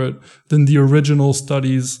accurate than the original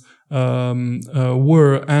studies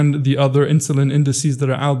were, and the other insulin indices that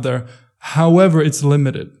are out there. However, it's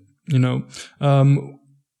limited.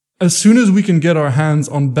 As soon as we can get our hands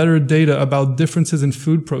on better data about differences in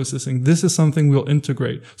food processing, this is something we'll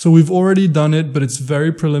integrate. So we've already done it, but it's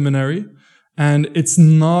very preliminary. And it's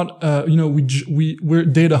not, we're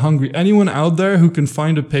data hungry. Anyone out there who can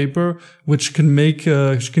find a paper which can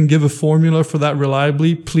can give a formula for that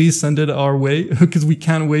reliably, please send it our way, because we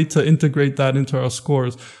can't wait to integrate that into our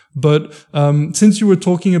scores. But since you were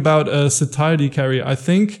talking about satiety, Carrie, I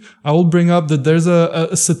think I will bring up that there's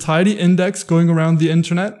a satiety index going around the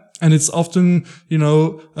internet. And it's often,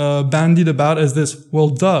 bandied about as this,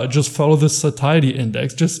 well, just follow the satiety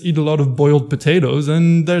index. Just eat a lot of boiled potatoes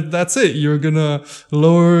and that's it. You're gonna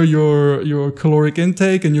lower your caloric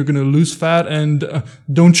intake and you're gonna lose fat. And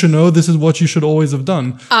don't you know, this is what you should always have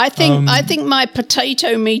done. I think my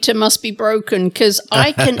potato meter must be broken, because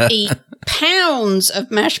I can eat pounds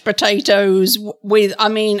of mashed potatoes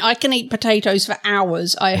I can eat potatoes for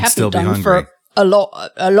hours. I haven't done for a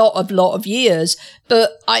lot of years,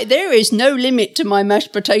 but there is no limit to my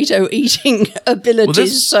mashed potato eating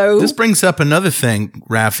abilities. Well, this brings up another thing,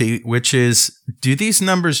 Rafi, which is, do these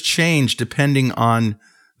numbers change depending on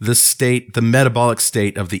the metabolic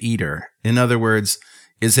state of the eater? In other words,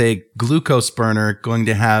 is a glucose burner going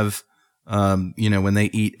to have, when they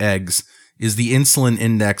eat eggs, is the insulin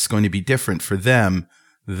index going to be different for them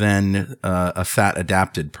than a fat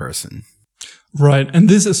adapted person? Right. And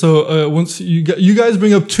this is, once you guys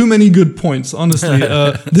bring up too many good points, honestly.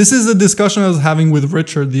 This is a discussion I was having with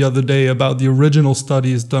Richard the other day about the original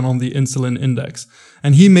studies done on the insulin index.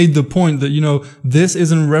 And he made the point that, this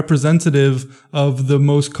isn't representative of the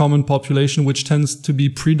most common population, which tends to be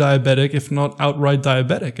pre-diabetic, if not outright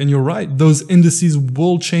diabetic. And you're right. Those indices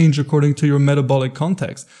will change according to your metabolic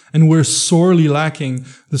context. And we're sorely lacking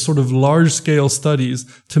the sort of large scale studies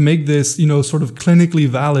to make this, sort of clinically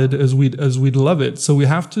valid as we'd love it. So we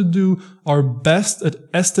have to do our best at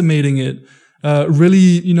estimating it.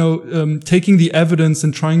 Taking the evidence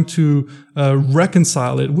and trying to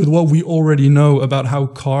reconcile it with what we already know about how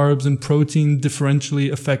carbs and protein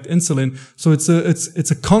differentially affect insulin. So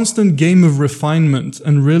it's a constant game of refinement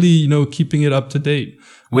and really, keeping it up to date.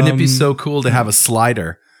 Wouldn't it be so cool to have a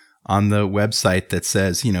slider on the website that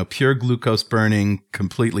says, pure glucose burning,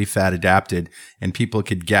 completely fat adapted, and people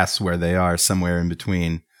could guess where they are somewhere in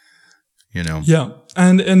between? Yeah.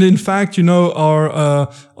 And in fact, our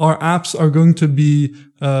apps are going to be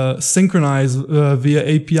synchronized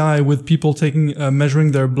via API with people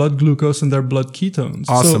measuring their blood glucose and their blood ketones.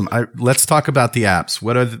 Awesome. Let's talk about the apps.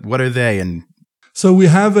 What are they? And so we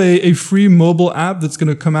have a free mobile app that's going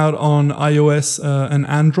to come out on iOS and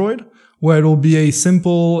Android, where it will be a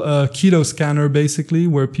simple keto scanner, basically,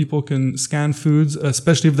 where people can scan foods,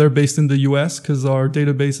 especially if they're based in the US, because our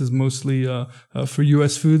database is mostly for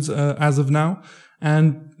US foods as of now.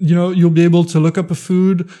 And, you'll be able to look up a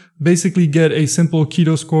food, basically get a simple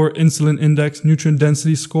keto score, insulin index, nutrient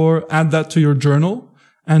density score, add that to your journal,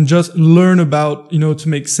 and just learn about, to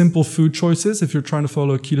make simple food choices if you're trying to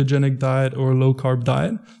follow a ketogenic diet or a low carb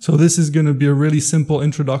diet. So this is going to be a really simple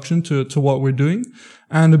introduction to what we're doing.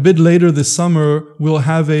 And a bit later this summer, we'll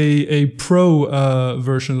have a pro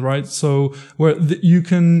version, right? So where you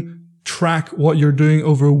can track what you're doing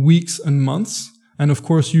over weeks and months. And of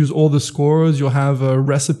course, use all the scores. You'll have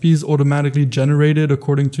recipes automatically generated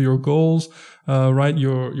according to your goals, right?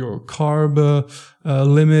 Your carb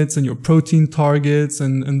limits and your protein targets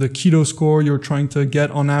and the keto score you're trying to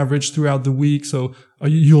get on average throughout the week. So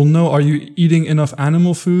you'll know, are you eating enough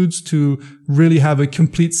animal foods to really have a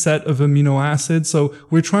complete set of amino acids? So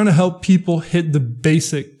we're trying to help people hit the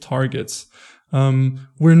basic targets.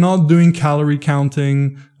 We're not doing calorie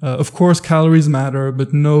counting. Of course, calories matter,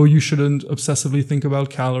 but no, you shouldn't obsessively think about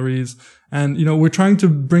calories. And, we're trying to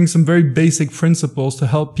bring some very basic principles to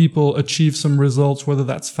help people achieve some results, whether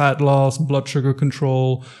that's fat loss, blood sugar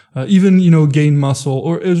control, even, gain muscle,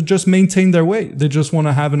 or just maintain their weight. They just want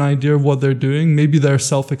to have an idea of what they're doing. Maybe they're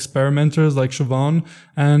self-experimenters like Siobhan,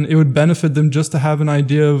 and it would benefit them just to have an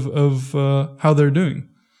idea of how they're doing.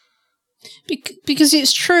 Because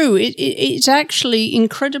it's true, it's actually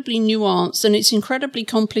incredibly nuanced and it's incredibly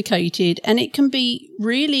complicated, and it can be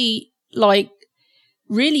really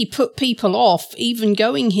really put people off even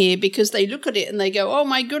going here because they look at it and they go, oh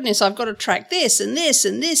my goodness, I've got to track this and this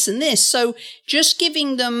and this and this. So just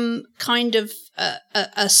giving them kind of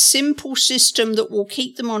a simple system that will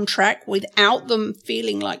keep them on track without them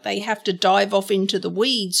feeling like they have to dive off into the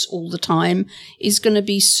weeds all the time is going to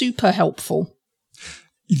be super helpful.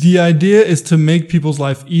 The idea is to make people's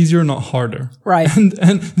life easier, not harder. Right. And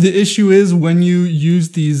the issue is when you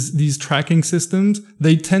use these tracking systems,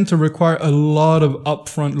 they tend to require a lot of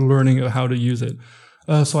upfront learning of how to use it.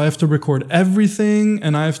 So I have to record everything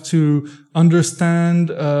and I have to understand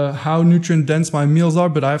how nutrient dense my meals are,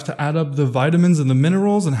 but I have to add up the vitamins and the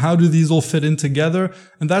minerals and how do these all fit in together.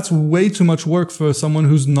 And that's way too much work for someone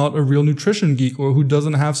who's not a real nutrition geek or who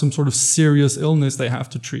doesn't have some sort of serious illness they have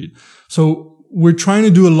to treat. So we're trying to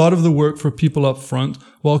do a lot of the work for people up front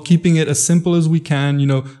while keeping it as simple as we can. You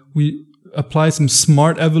know, we apply some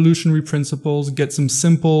smart evolutionary principles, get some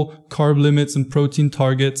simple carb limits and protein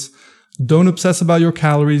targets. Don't obsess about your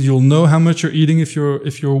calories. You'll know how much you're eating if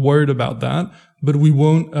you're worried about that. But we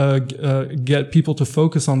won't get people to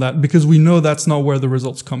focus on that because we know that's not where the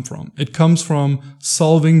results come from. It comes from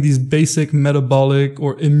solving these basic metabolic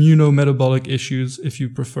or immunometabolic issues, if you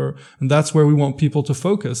prefer. And that's where we want people to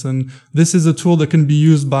focus. And this is a tool that can be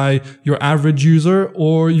used by your average user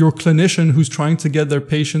or your clinician who's trying to get their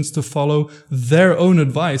patients to follow their own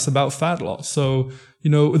advice about fat loss. So, you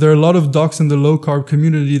know, there are a lot of docs in the low carb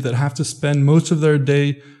community that have to spend most of their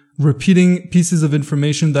day repeating pieces of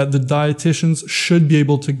information that the dietitians should be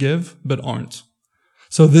able to give, but aren't.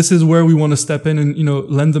 So this is where we want to step in and, you know,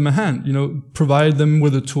 lend them a hand, you know, provide them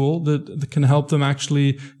with a tool that can help them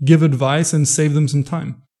actually give advice and save them some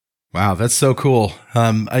time. Wow, that's so cool.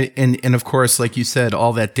 And of course, like you said,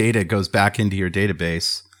 all that data goes back into your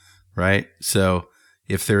database, right? So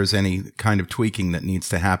if there's any kind of tweaking that needs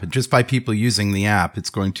to happen just by people using the app, it's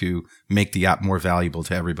going to make the app more valuable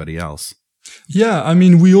to everybody else. Yeah, I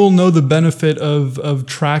mean, we all know the benefit of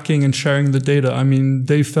tracking and sharing the data. I mean,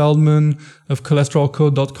 Dave Feldman of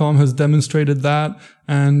cholesterolcode.com has demonstrated that.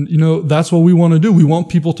 And, you know, that's what we want to do. We want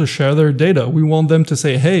people to share their data. We want them to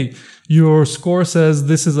say, hey, your score says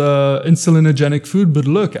this is a insulinogenic food, but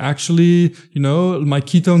look, actually, you know, my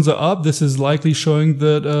ketones are up. This is likely showing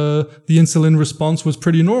that the insulin response was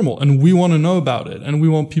pretty normal. And we want to know about it. And we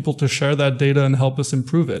want people to share that data and help us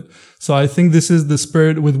improve it. So I think this is the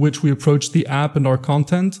spirit with which we approach the app and our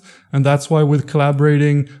content. And that's why we're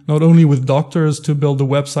collaborating not only with doctors to build the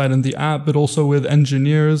website and the app, but also with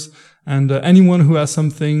engineers and anyone who has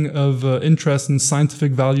something of interest and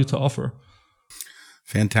scientific value to offer.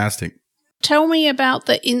 Fantastic. Tell me about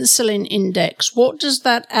the insulin index. What does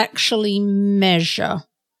that actually measure?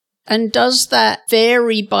 And does that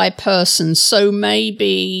vary by person? So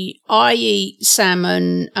maybe I eat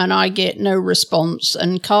salmon and I get no response,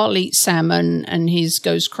 and Carl eats salmon and his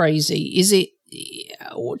goes crazy. Is it?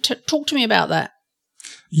 Talk to me about that.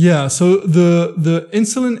 Yeah, so the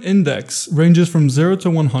insulin index ranges from 0 to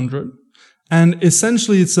 100. And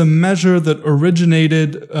essentially, it's a measure that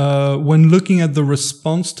originated when looking at the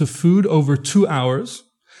response to food over 2 hours.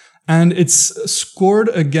 And it's scored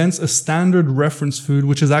against a standard reference food,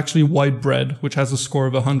 which is actually white bread, which has a score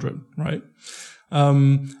of 100, right?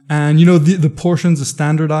 And, you know, the portions are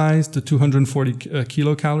standardized to 240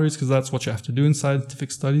 kilocalories, because that's what you have to do in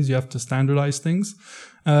scientific studies. You have to standardize things.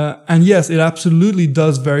 And yes, it absolutely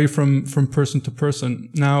does vary from person to person.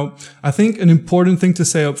 Now, I think an important thing to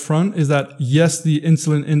say up front is that yes, the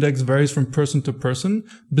insulin index varies from person to person,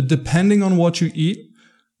 but depending on what you eat,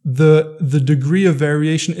 the degree of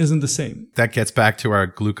variation isn't the same. That gets back to our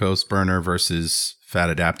glucose burner versus fat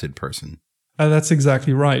adapted person. That's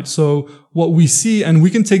exactly right. So what we see, and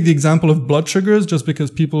we can take the example of blood sugars just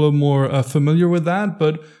because people are more familiar with that,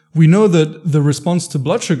 but we know that the response to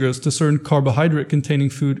blood sugars to certain carbohydrate containing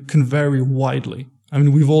food can vary widely. I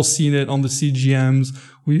mean, we've all seen it on the CGMs.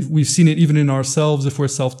 We've seen it even in ourselves if we're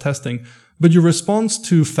self-testing. But your response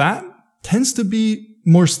to fat tends to be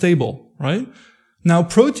more stable, right? Now,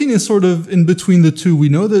 protein is sort of in between the two. We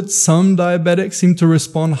know that some diabetics seem to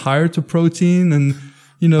respond higher to protein, and,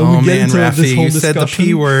 you know, we get into Rafi, this whole you discussion. said the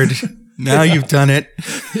P word. Now you've done it.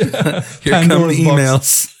 Yeah. Here come Pandora's the box.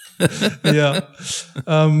 emails. Yeah.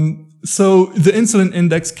 So the insulin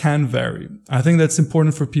index can vary. I think that's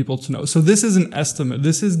important for people to know. So this is an estimate.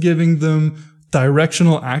 This is giving them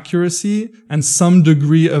directional accuracy and some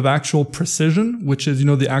degree of actual precision, which is, you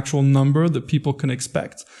know, the actual number that people can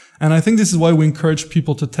expect. And I think this is why we encourage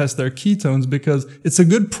people to test their ketones, because it's a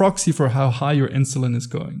good proxy for how high your insulin is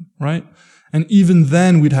going, right? And even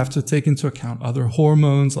then, we'd have to take into account other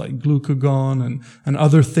hormones like glucagon and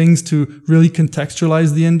other things to really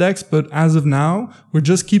contextualize the index. But as of now, we're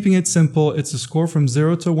just keeping it simple. It's a score from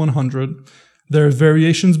 0 to 100. There are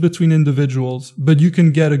variations between individuals, but you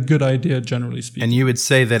can get a good idea, generally speaking. And you would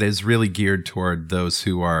say that is really geared toward those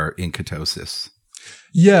who are in ketosis.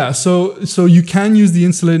 Yeah. So you can use the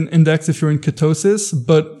insulin index if you're in ketosis,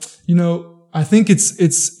 but, I think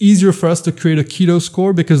it's easier for us to create a keto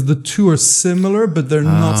score because the two are similar, but they're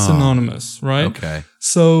not synonymous, right? Okay.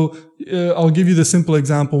 So I'll give you the simple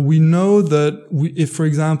example. We know that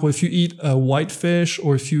if you eat a white fish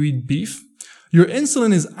or if you eat beef, your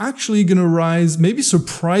insulin is actually going to rise maybe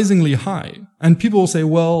surprisingly high. And people will say,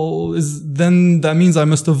 well, then that means I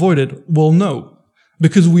must avoid it. Well, no.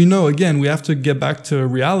 Because we know, again, we have to get back to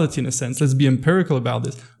reality in a sense. Let's be empirical about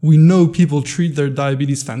this. We know people treat their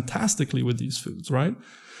diabetes fantastically with these foods, right?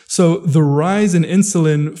 So the rise in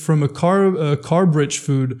insulin from a carb-rich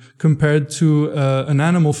food compared to an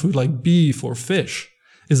animal food like beef or fish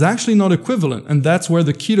is actually not equivalent. And that's where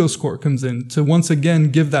the keto score comes in to once again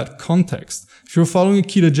give that context. If you're following a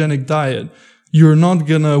ketogenic diet, you're not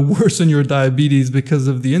going to worsen your diabetes because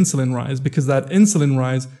of the insulin rise, because that insulin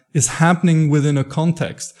rise is happening within a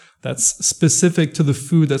context that's specific to the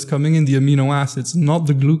food that's coming in, the amino acids, not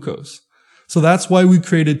the glucose. So that's why we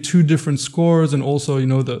created two different scores. And also,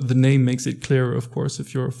 the name makes it clearer, of course,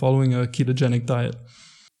 if you're following a ketogenic diet.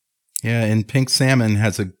 Yeah, and pink salmon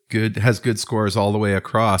has good scores all the way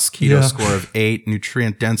across. Keto score of 8,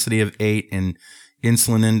 nutrient density of 8, and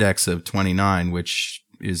insulin index of 29, which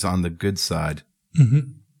is on the good side.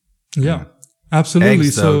 Mm-hmm. Yeah, absolutely.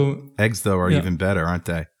 Eggs though are even better, aren't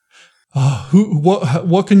they?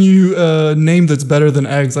 What can you name that's better than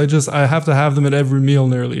eggs? I have to have them at every meal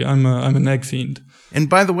nearly. I'm an egg fiend. And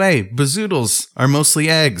by the way, bazoodles are mostly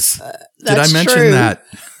eggs. Did I mention true. that?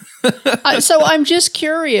 So I'm just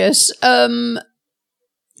curious,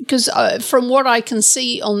 because from what I can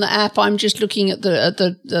see on the app, I'm just looking at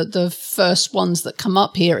the first ones that come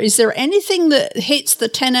up here. Is there anything that hits the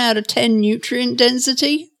 10 out of 10 nutrient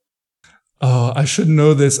density? Oh, I should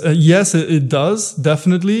know this. Yes, it does,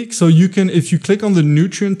 definitely. So you can, if you click on the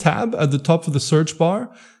nutrient tab at the top of the search bar,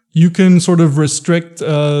 you can sort of restrict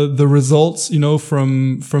the results,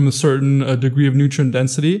 from a certain degree of nutrient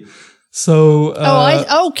density. So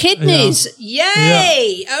kidneys. Yeah.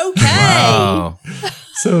 Yay. Yeah. Okay. Wow.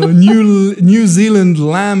 So New Zealand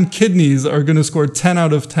lamb kidneys are going to score 10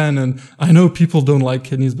 out of 10. And I know people don't like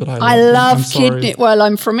kidneys, but I love kidney. Well,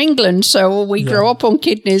 I'm from England, so we grew up on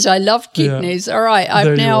kidneys. I love kidneys. Yeah. All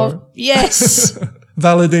right. Yes.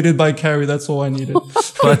 Validated by Carrie. That's all I needed.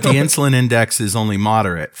 But the insulin index is only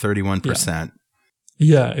moderate, 31%.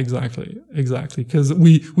 Yeah, exactly. Because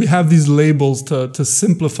we have these labels to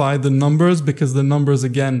simplify the numbers, because the numbers,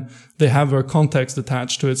 again, they have a context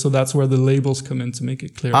attached to it. So that's where the labels come in to make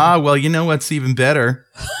it clear. Well, you know what's even better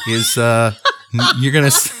is I'm going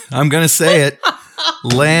to say it.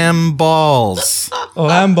 Lamb balls.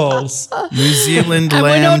 Lamb balls. New Zealand and lamb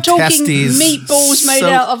we're not talking testes. meatballs made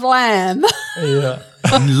out of lamb.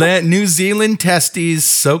 Yeah. New Zealand testes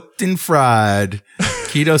soaked and fried.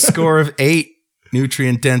 Keto score of 8.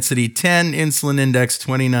 Nutrient density 10, insulin index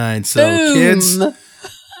 29. So Boom. Kids, there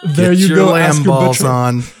get you your go. lamb balls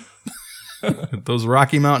on. Those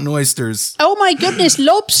Rocky Mountain oysters. Oh my goodness,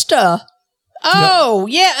 lobster. Oh,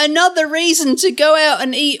 yeah, another reason to go out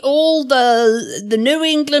and eat all the New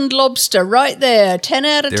England lobster right there. 10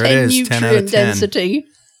 out of 10 nutrient 10 out of 10. density.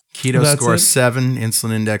 Keto score 7,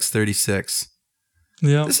 insulin index 36.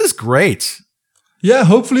 Yeah. This is great. Yeah,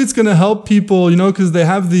 hopefully it's going to help people, because they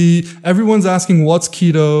have everyone's asking what's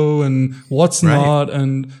keto and what's not.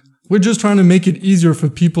 And we're just trying to make it easier for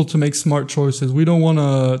people to make smart choices. We don't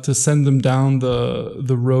want to send them down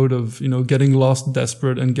the road of, getting lost,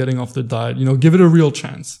 desperate, and getting off the diet. Give it a real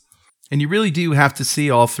chance. And you really do have to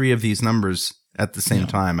see all three of these numbers at the same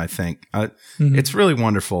time, I think. It's really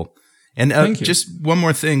wonderful. And just one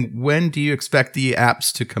more thing. When do you expect the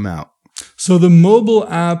apps to come out? So the mobile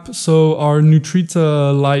app, our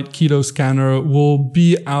Nutrita Lite Keto Scanner will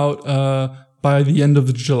be out by the end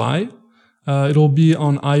of July. It'll be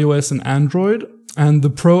on iOS and Android. And the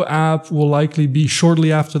Pro app will likely be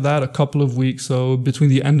shortly after that, a couple of weeks. So between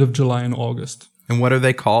the end of July and August. And what are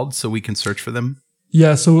they called so we can search for them?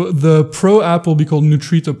 Yeah, so the Pro app will be called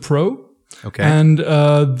Nutrita Pro. Okay. And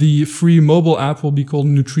the free mobile app will be called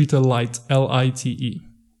Nutrita Lite, Lite.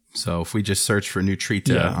 So if we just search for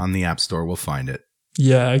Nutrita on the App Store, we'll find it.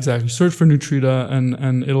 Yeah, exactly. Search for Nutrita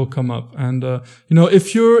and it'll come up. And,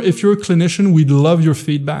 if you're a clinician, we'd love your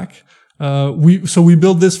feedback. We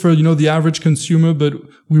build this for, the average consumer, but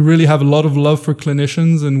we really have a lot of love for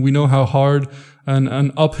clinicians, and we know how hard and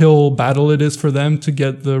an uphill battle it is for them to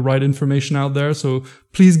get the right information out there. So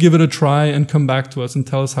please give it a try and come back to us and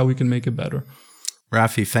tell us how we can make it better.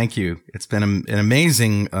 Rafi, thank you. It's been an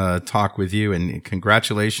amazing talk with you, and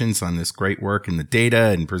congratulations on this great work and the data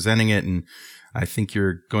and presenting it. And I think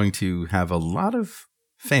you're going to have a lot of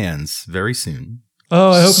fans very soon.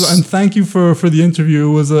 Oh, I hope so. And thank you for the interview.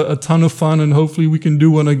 It was a ton of fun, and hopefully we can do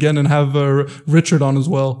one again and have Richard on as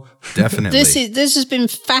well. Definitely. This has been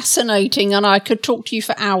fascinating, and I could talk to you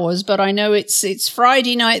for hours, but I know it's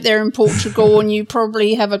Friday night there in Portugal, and you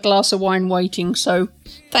probably have a glass of wine waiting. So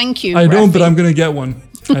thank you. I don't, but I'm going to get one.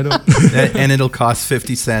 I don't. And it'll cost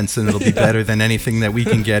 50 cents, and it'll be better than anything that we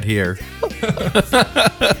can get here.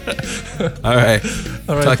 All right.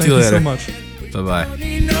 Talk to you later. Thank you so much. Bye-bye.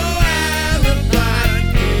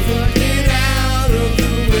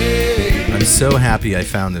 I'm so happy I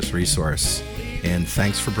found this resource, and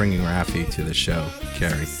thanks for bringing Rafi to the show,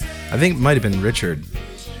 Carrie. I think it might have been Richard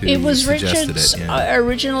who It was suggested Richard's it. Yeah.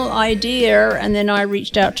 original idea, and then I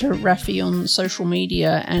reached out to Rafi on social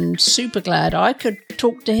media, and super glad I could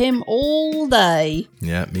talk to him all day.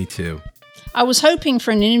 Yeah, me too. I was hoping for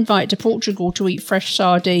an invite to Portugal to eat fresh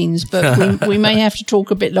sardines, but we may have to talk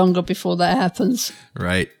a bit longer before that happens.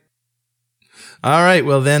 Right. All right.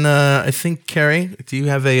 Well, then I think, Carrie, do you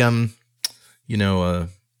have a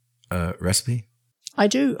recipe? I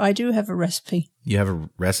do have a recipe. You have a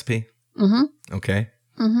recipe? Mm-hmm. Okay.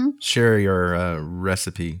 Mm-hmm. Share your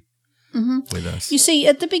recipe with us. You see,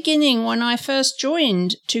 at the beginning, when I first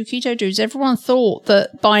joined Two Keto Dudes, everyone thought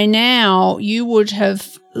that by now you would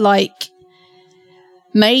have,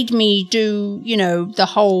 made me do, the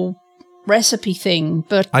whole recipe thing.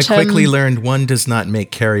 But I quickly learned one does not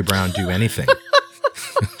make Carrie Brown do anything.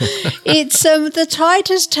 It's the tide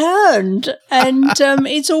has turned, and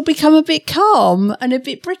it's all become a bit calm and a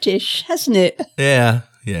bit British, hasn't it? Yeah.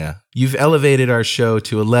 You've elevated our show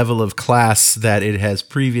to a level of class that it has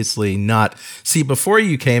previously not. See, before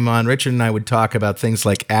you came on, Richard and I would talk about things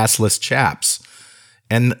like assless chaps.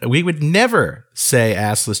 And we would never say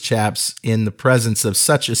assless chaps in the presence of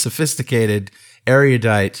such a sophisticated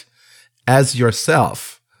erudite as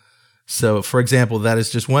yourself. So, for example, that is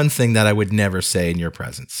just one thing that I would never say in your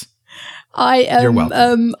presence. You're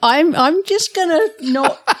welcome. I'm just gonna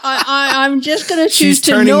not. I'm just gonna choose She's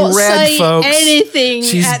to turning not red, say folks. anything.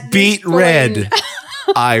 She's at beat this point. red.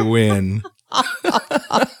 I win. All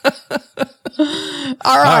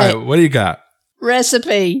All right, right, what do you got?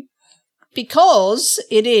 recipe. Because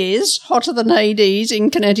it is hotter than Hades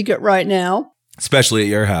in Connecticut right now, Especially at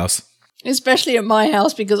your house. especially at my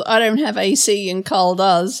house because I don't have AC and Carl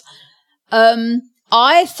does.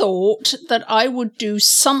 I thought that I would do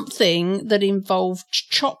something that involved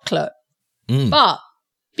chocolate. But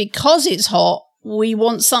because it's hot, we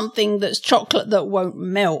want something that's chocolate that won't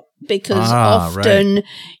melt because often right.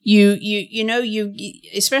 you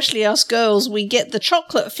especially us girls, we get the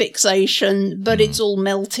chocolate fixation, but it's all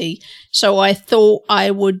melty. So I thought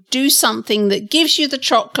I would do something that gives you the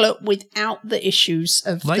chocolate without the issues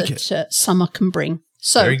of that summer can bring.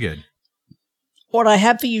 So very good. What I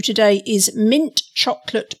have for you today is mint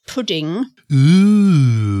chocolate pudding.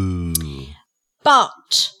 Ooh.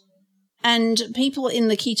 And people in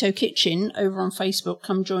the Keto Kitchen over on Facebook,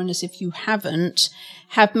 come join us if you haven't,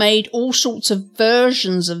 have made all sorts of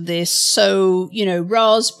versions of this. So,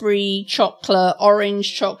 raspberry chocolate,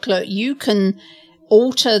 orange chocolate. You can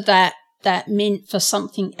alter that mint for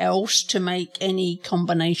something else to make any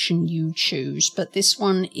combination you choose. But this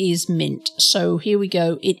one is mint. So here we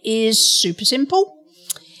go. It is super simple.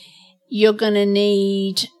 You're going to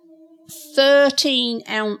need 13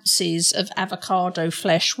 ounces of avocado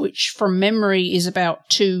flesh, which from memory is about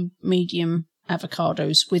 2 medium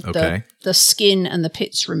avocados with the skin and the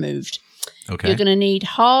pits removed. Okay. You're going to need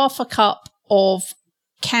half a cup of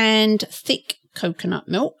canned thick coconut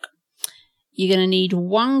milk. You're going to need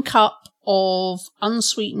 1 cup of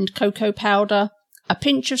unsweetened cocoa powder, a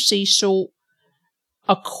pinch of sea salt,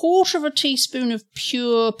 1/4 teaspoon of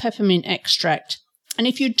pure peppermint extract. And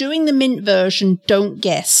if you're doing the mint version, don't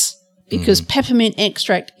guess, because peppermint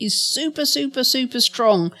extract is super, super, super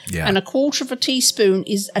strong. Yeah. And 1/4 teaspoon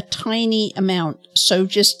is a tiny amount. So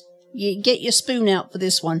just get your spoon out for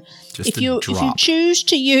this one. If you choose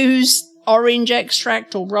to use orange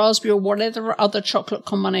extract or raspberry or whatever other chocolate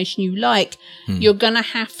combination you like, you're going to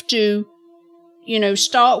have to,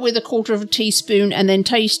 start with 1/4 teaspoon and then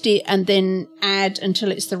taste it and then add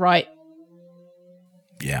until it's the right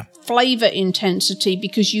flavor intensity,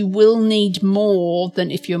 because you will need more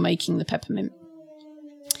than if you're making the peppermint.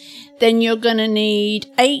 Then you're going to need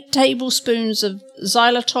 8 tablespoons of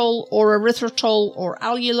xylitol or erythritol or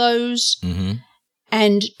allulose,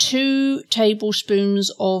 and 2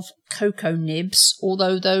 tablespoons of cocoa nibs,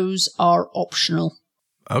 although those are optional.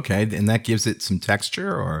 Okay, and that gives it some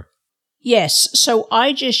texture, or? Yes, so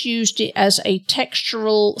I just used it as a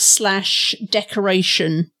textural /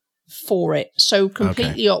 decoration for it. So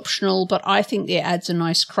completely optional, but I think it adds a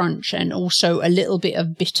nice crunch and also a little bit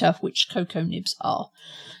of bitter, which cocoa nibs are.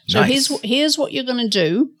 So here's what you're going to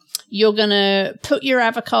do. You're going to put your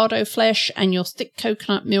avocado flesh and your thick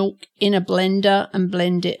coconut milk in a blender and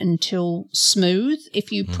blend it until smooth.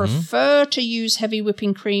 If you prefer to use heavy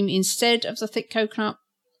whipping cream instead of the thick coconut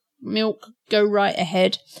milk, go right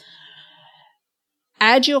ahead.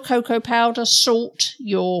 Add your cocoa powder, salt,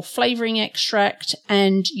 your flavoring extract,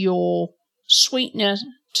 and your sweetener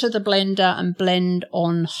to the blender and blend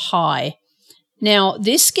on high. Now,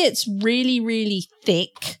 this gets really, really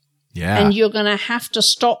thick. Yeah. And you're going to have to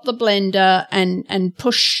stop the blender and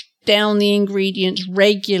push down the ingredients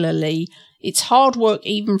regularly. It's hard work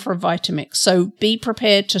even for a Vitamix. So be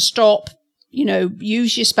prepared to stop,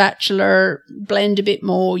 use your spatula, blend a bit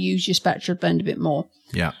more, use your spatula, blend a bit more.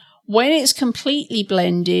 Yeah. When it's completely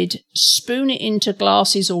blended, spoon it into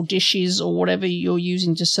glasses or dishes or whatever you're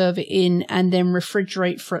using to serve it in, and then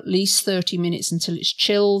refrigerate for at least 30 minutes until it's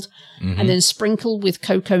chilled, and then sprinkle with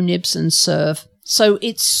cocoa nibs and serve. So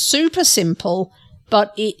it's super simple,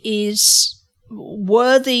 but it is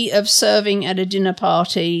worthy of serving at a dinner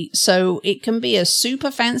party. So it can be a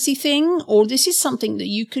super fancy thing, or this is something that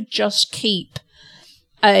you could just keep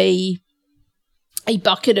a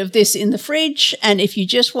bucket of this in the fridge, and if you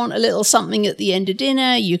just want a little something at the end of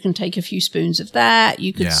dinner, you can take a few spoons of that.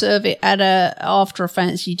 You could serve it after a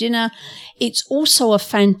fancy dinner. It's also a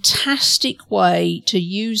fantastic way to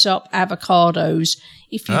use up avocados.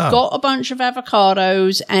 If you've got a bunch of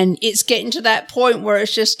avocados and it's getting to that point where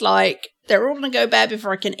it's just like, they're all going to go bad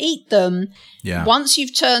before I can eat them. Yeah. Once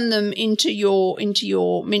you've turned them into your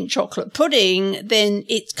mint chocolate pudding, then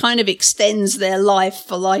it kind of extends their life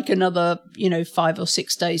for like another, 5 or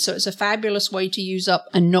 6 days. So it's a fabulous way to use up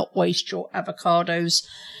and not waste your avocados.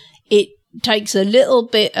 It takes a little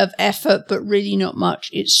bit of effort, but really not much.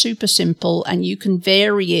 It's super simple, and you can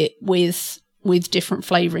vary it with different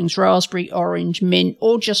flavorings, raspberry, orange, mint,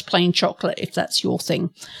 or just plain chocolate if that's your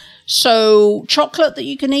thing. So chocolate that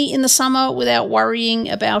you can eat in the summer without worrying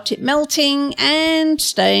about it melting and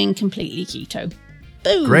staying completely keto.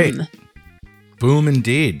 Boom. Great. Boom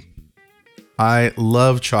indeed. I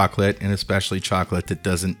love chocolate, and especially chocolate that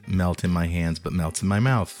doesn't melt in my hands but melts in my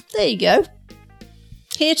mouth. There you go.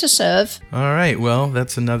 Here to serve. All right. Well,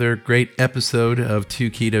 that's another great episode of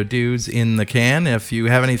Two Keto Dudes in the can. If you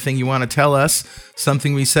have anything you want to tell us,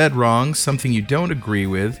 something we said wrong, something you don't agree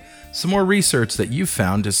with, some more research that you've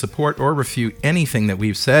found to support or refute anything that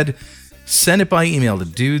we've said, send it by email to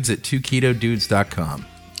dudes@twoketodudes.com.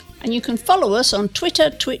 And you can follow us on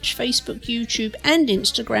Twitter, Twitch, Facebook, YouTube, and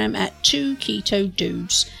Instagram at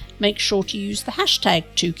 2KetoDudes. Make sure to use the hashtag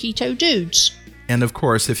 2KetoDudes. And of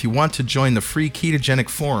course, if you want to join the free ketogenic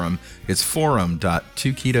forum, it's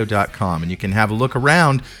forum.2keto.com, and you can have a look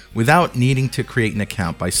around without needing to create an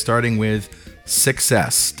account by starting with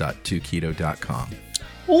success.2keto.com.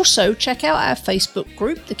 Also, check out our Facebook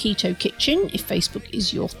group, The Keto Kitchen, if Facebook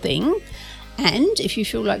is your thing. And if you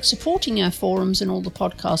feel like supporting our forums and all the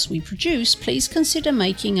podcasts we produce, please consider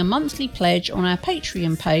making a monthly pledge on our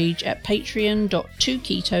Patreon page at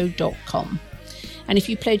patreon.2keto.com. And if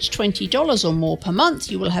you pledge $20 or more per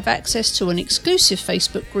month, you will have access to an exclusive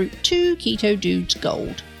Facebook group, 2 Keto Dudes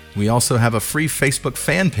Gold. We also have a free Facebook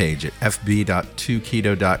fan page at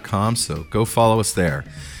fb.2keto.com, so go follow us there.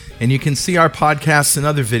 And you can see our podcasts and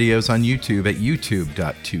other videos on YouTube at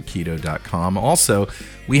youtube.2keto.com. Also,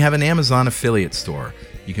 we have an Amazon affiliate store.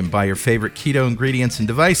 You can buy your favorite keto ingredients and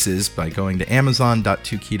devices by going to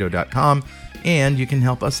amazon.2keto.com, and you can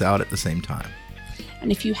help us out at the same time.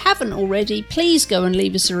 And if you haven't already, please go and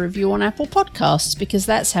leave us a review on Apple Podcasts, because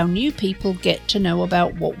that's how new people get to know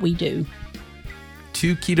about what we do.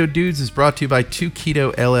 Two Keto Dudes is brought to you by 2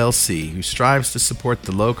 Keto LLC, who strives to support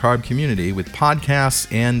the low-carb community with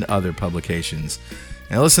podcasts and other publications.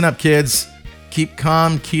 Now listen up, kids. Keep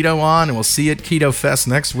calm, keto on, and we'll see you at Keto Fest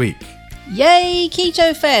next week. Yay,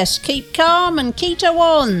 Keto Fest! Keep calm and keto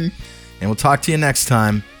on! And we'll talk to you next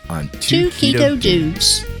time on 2 Keto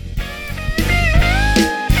Dudes.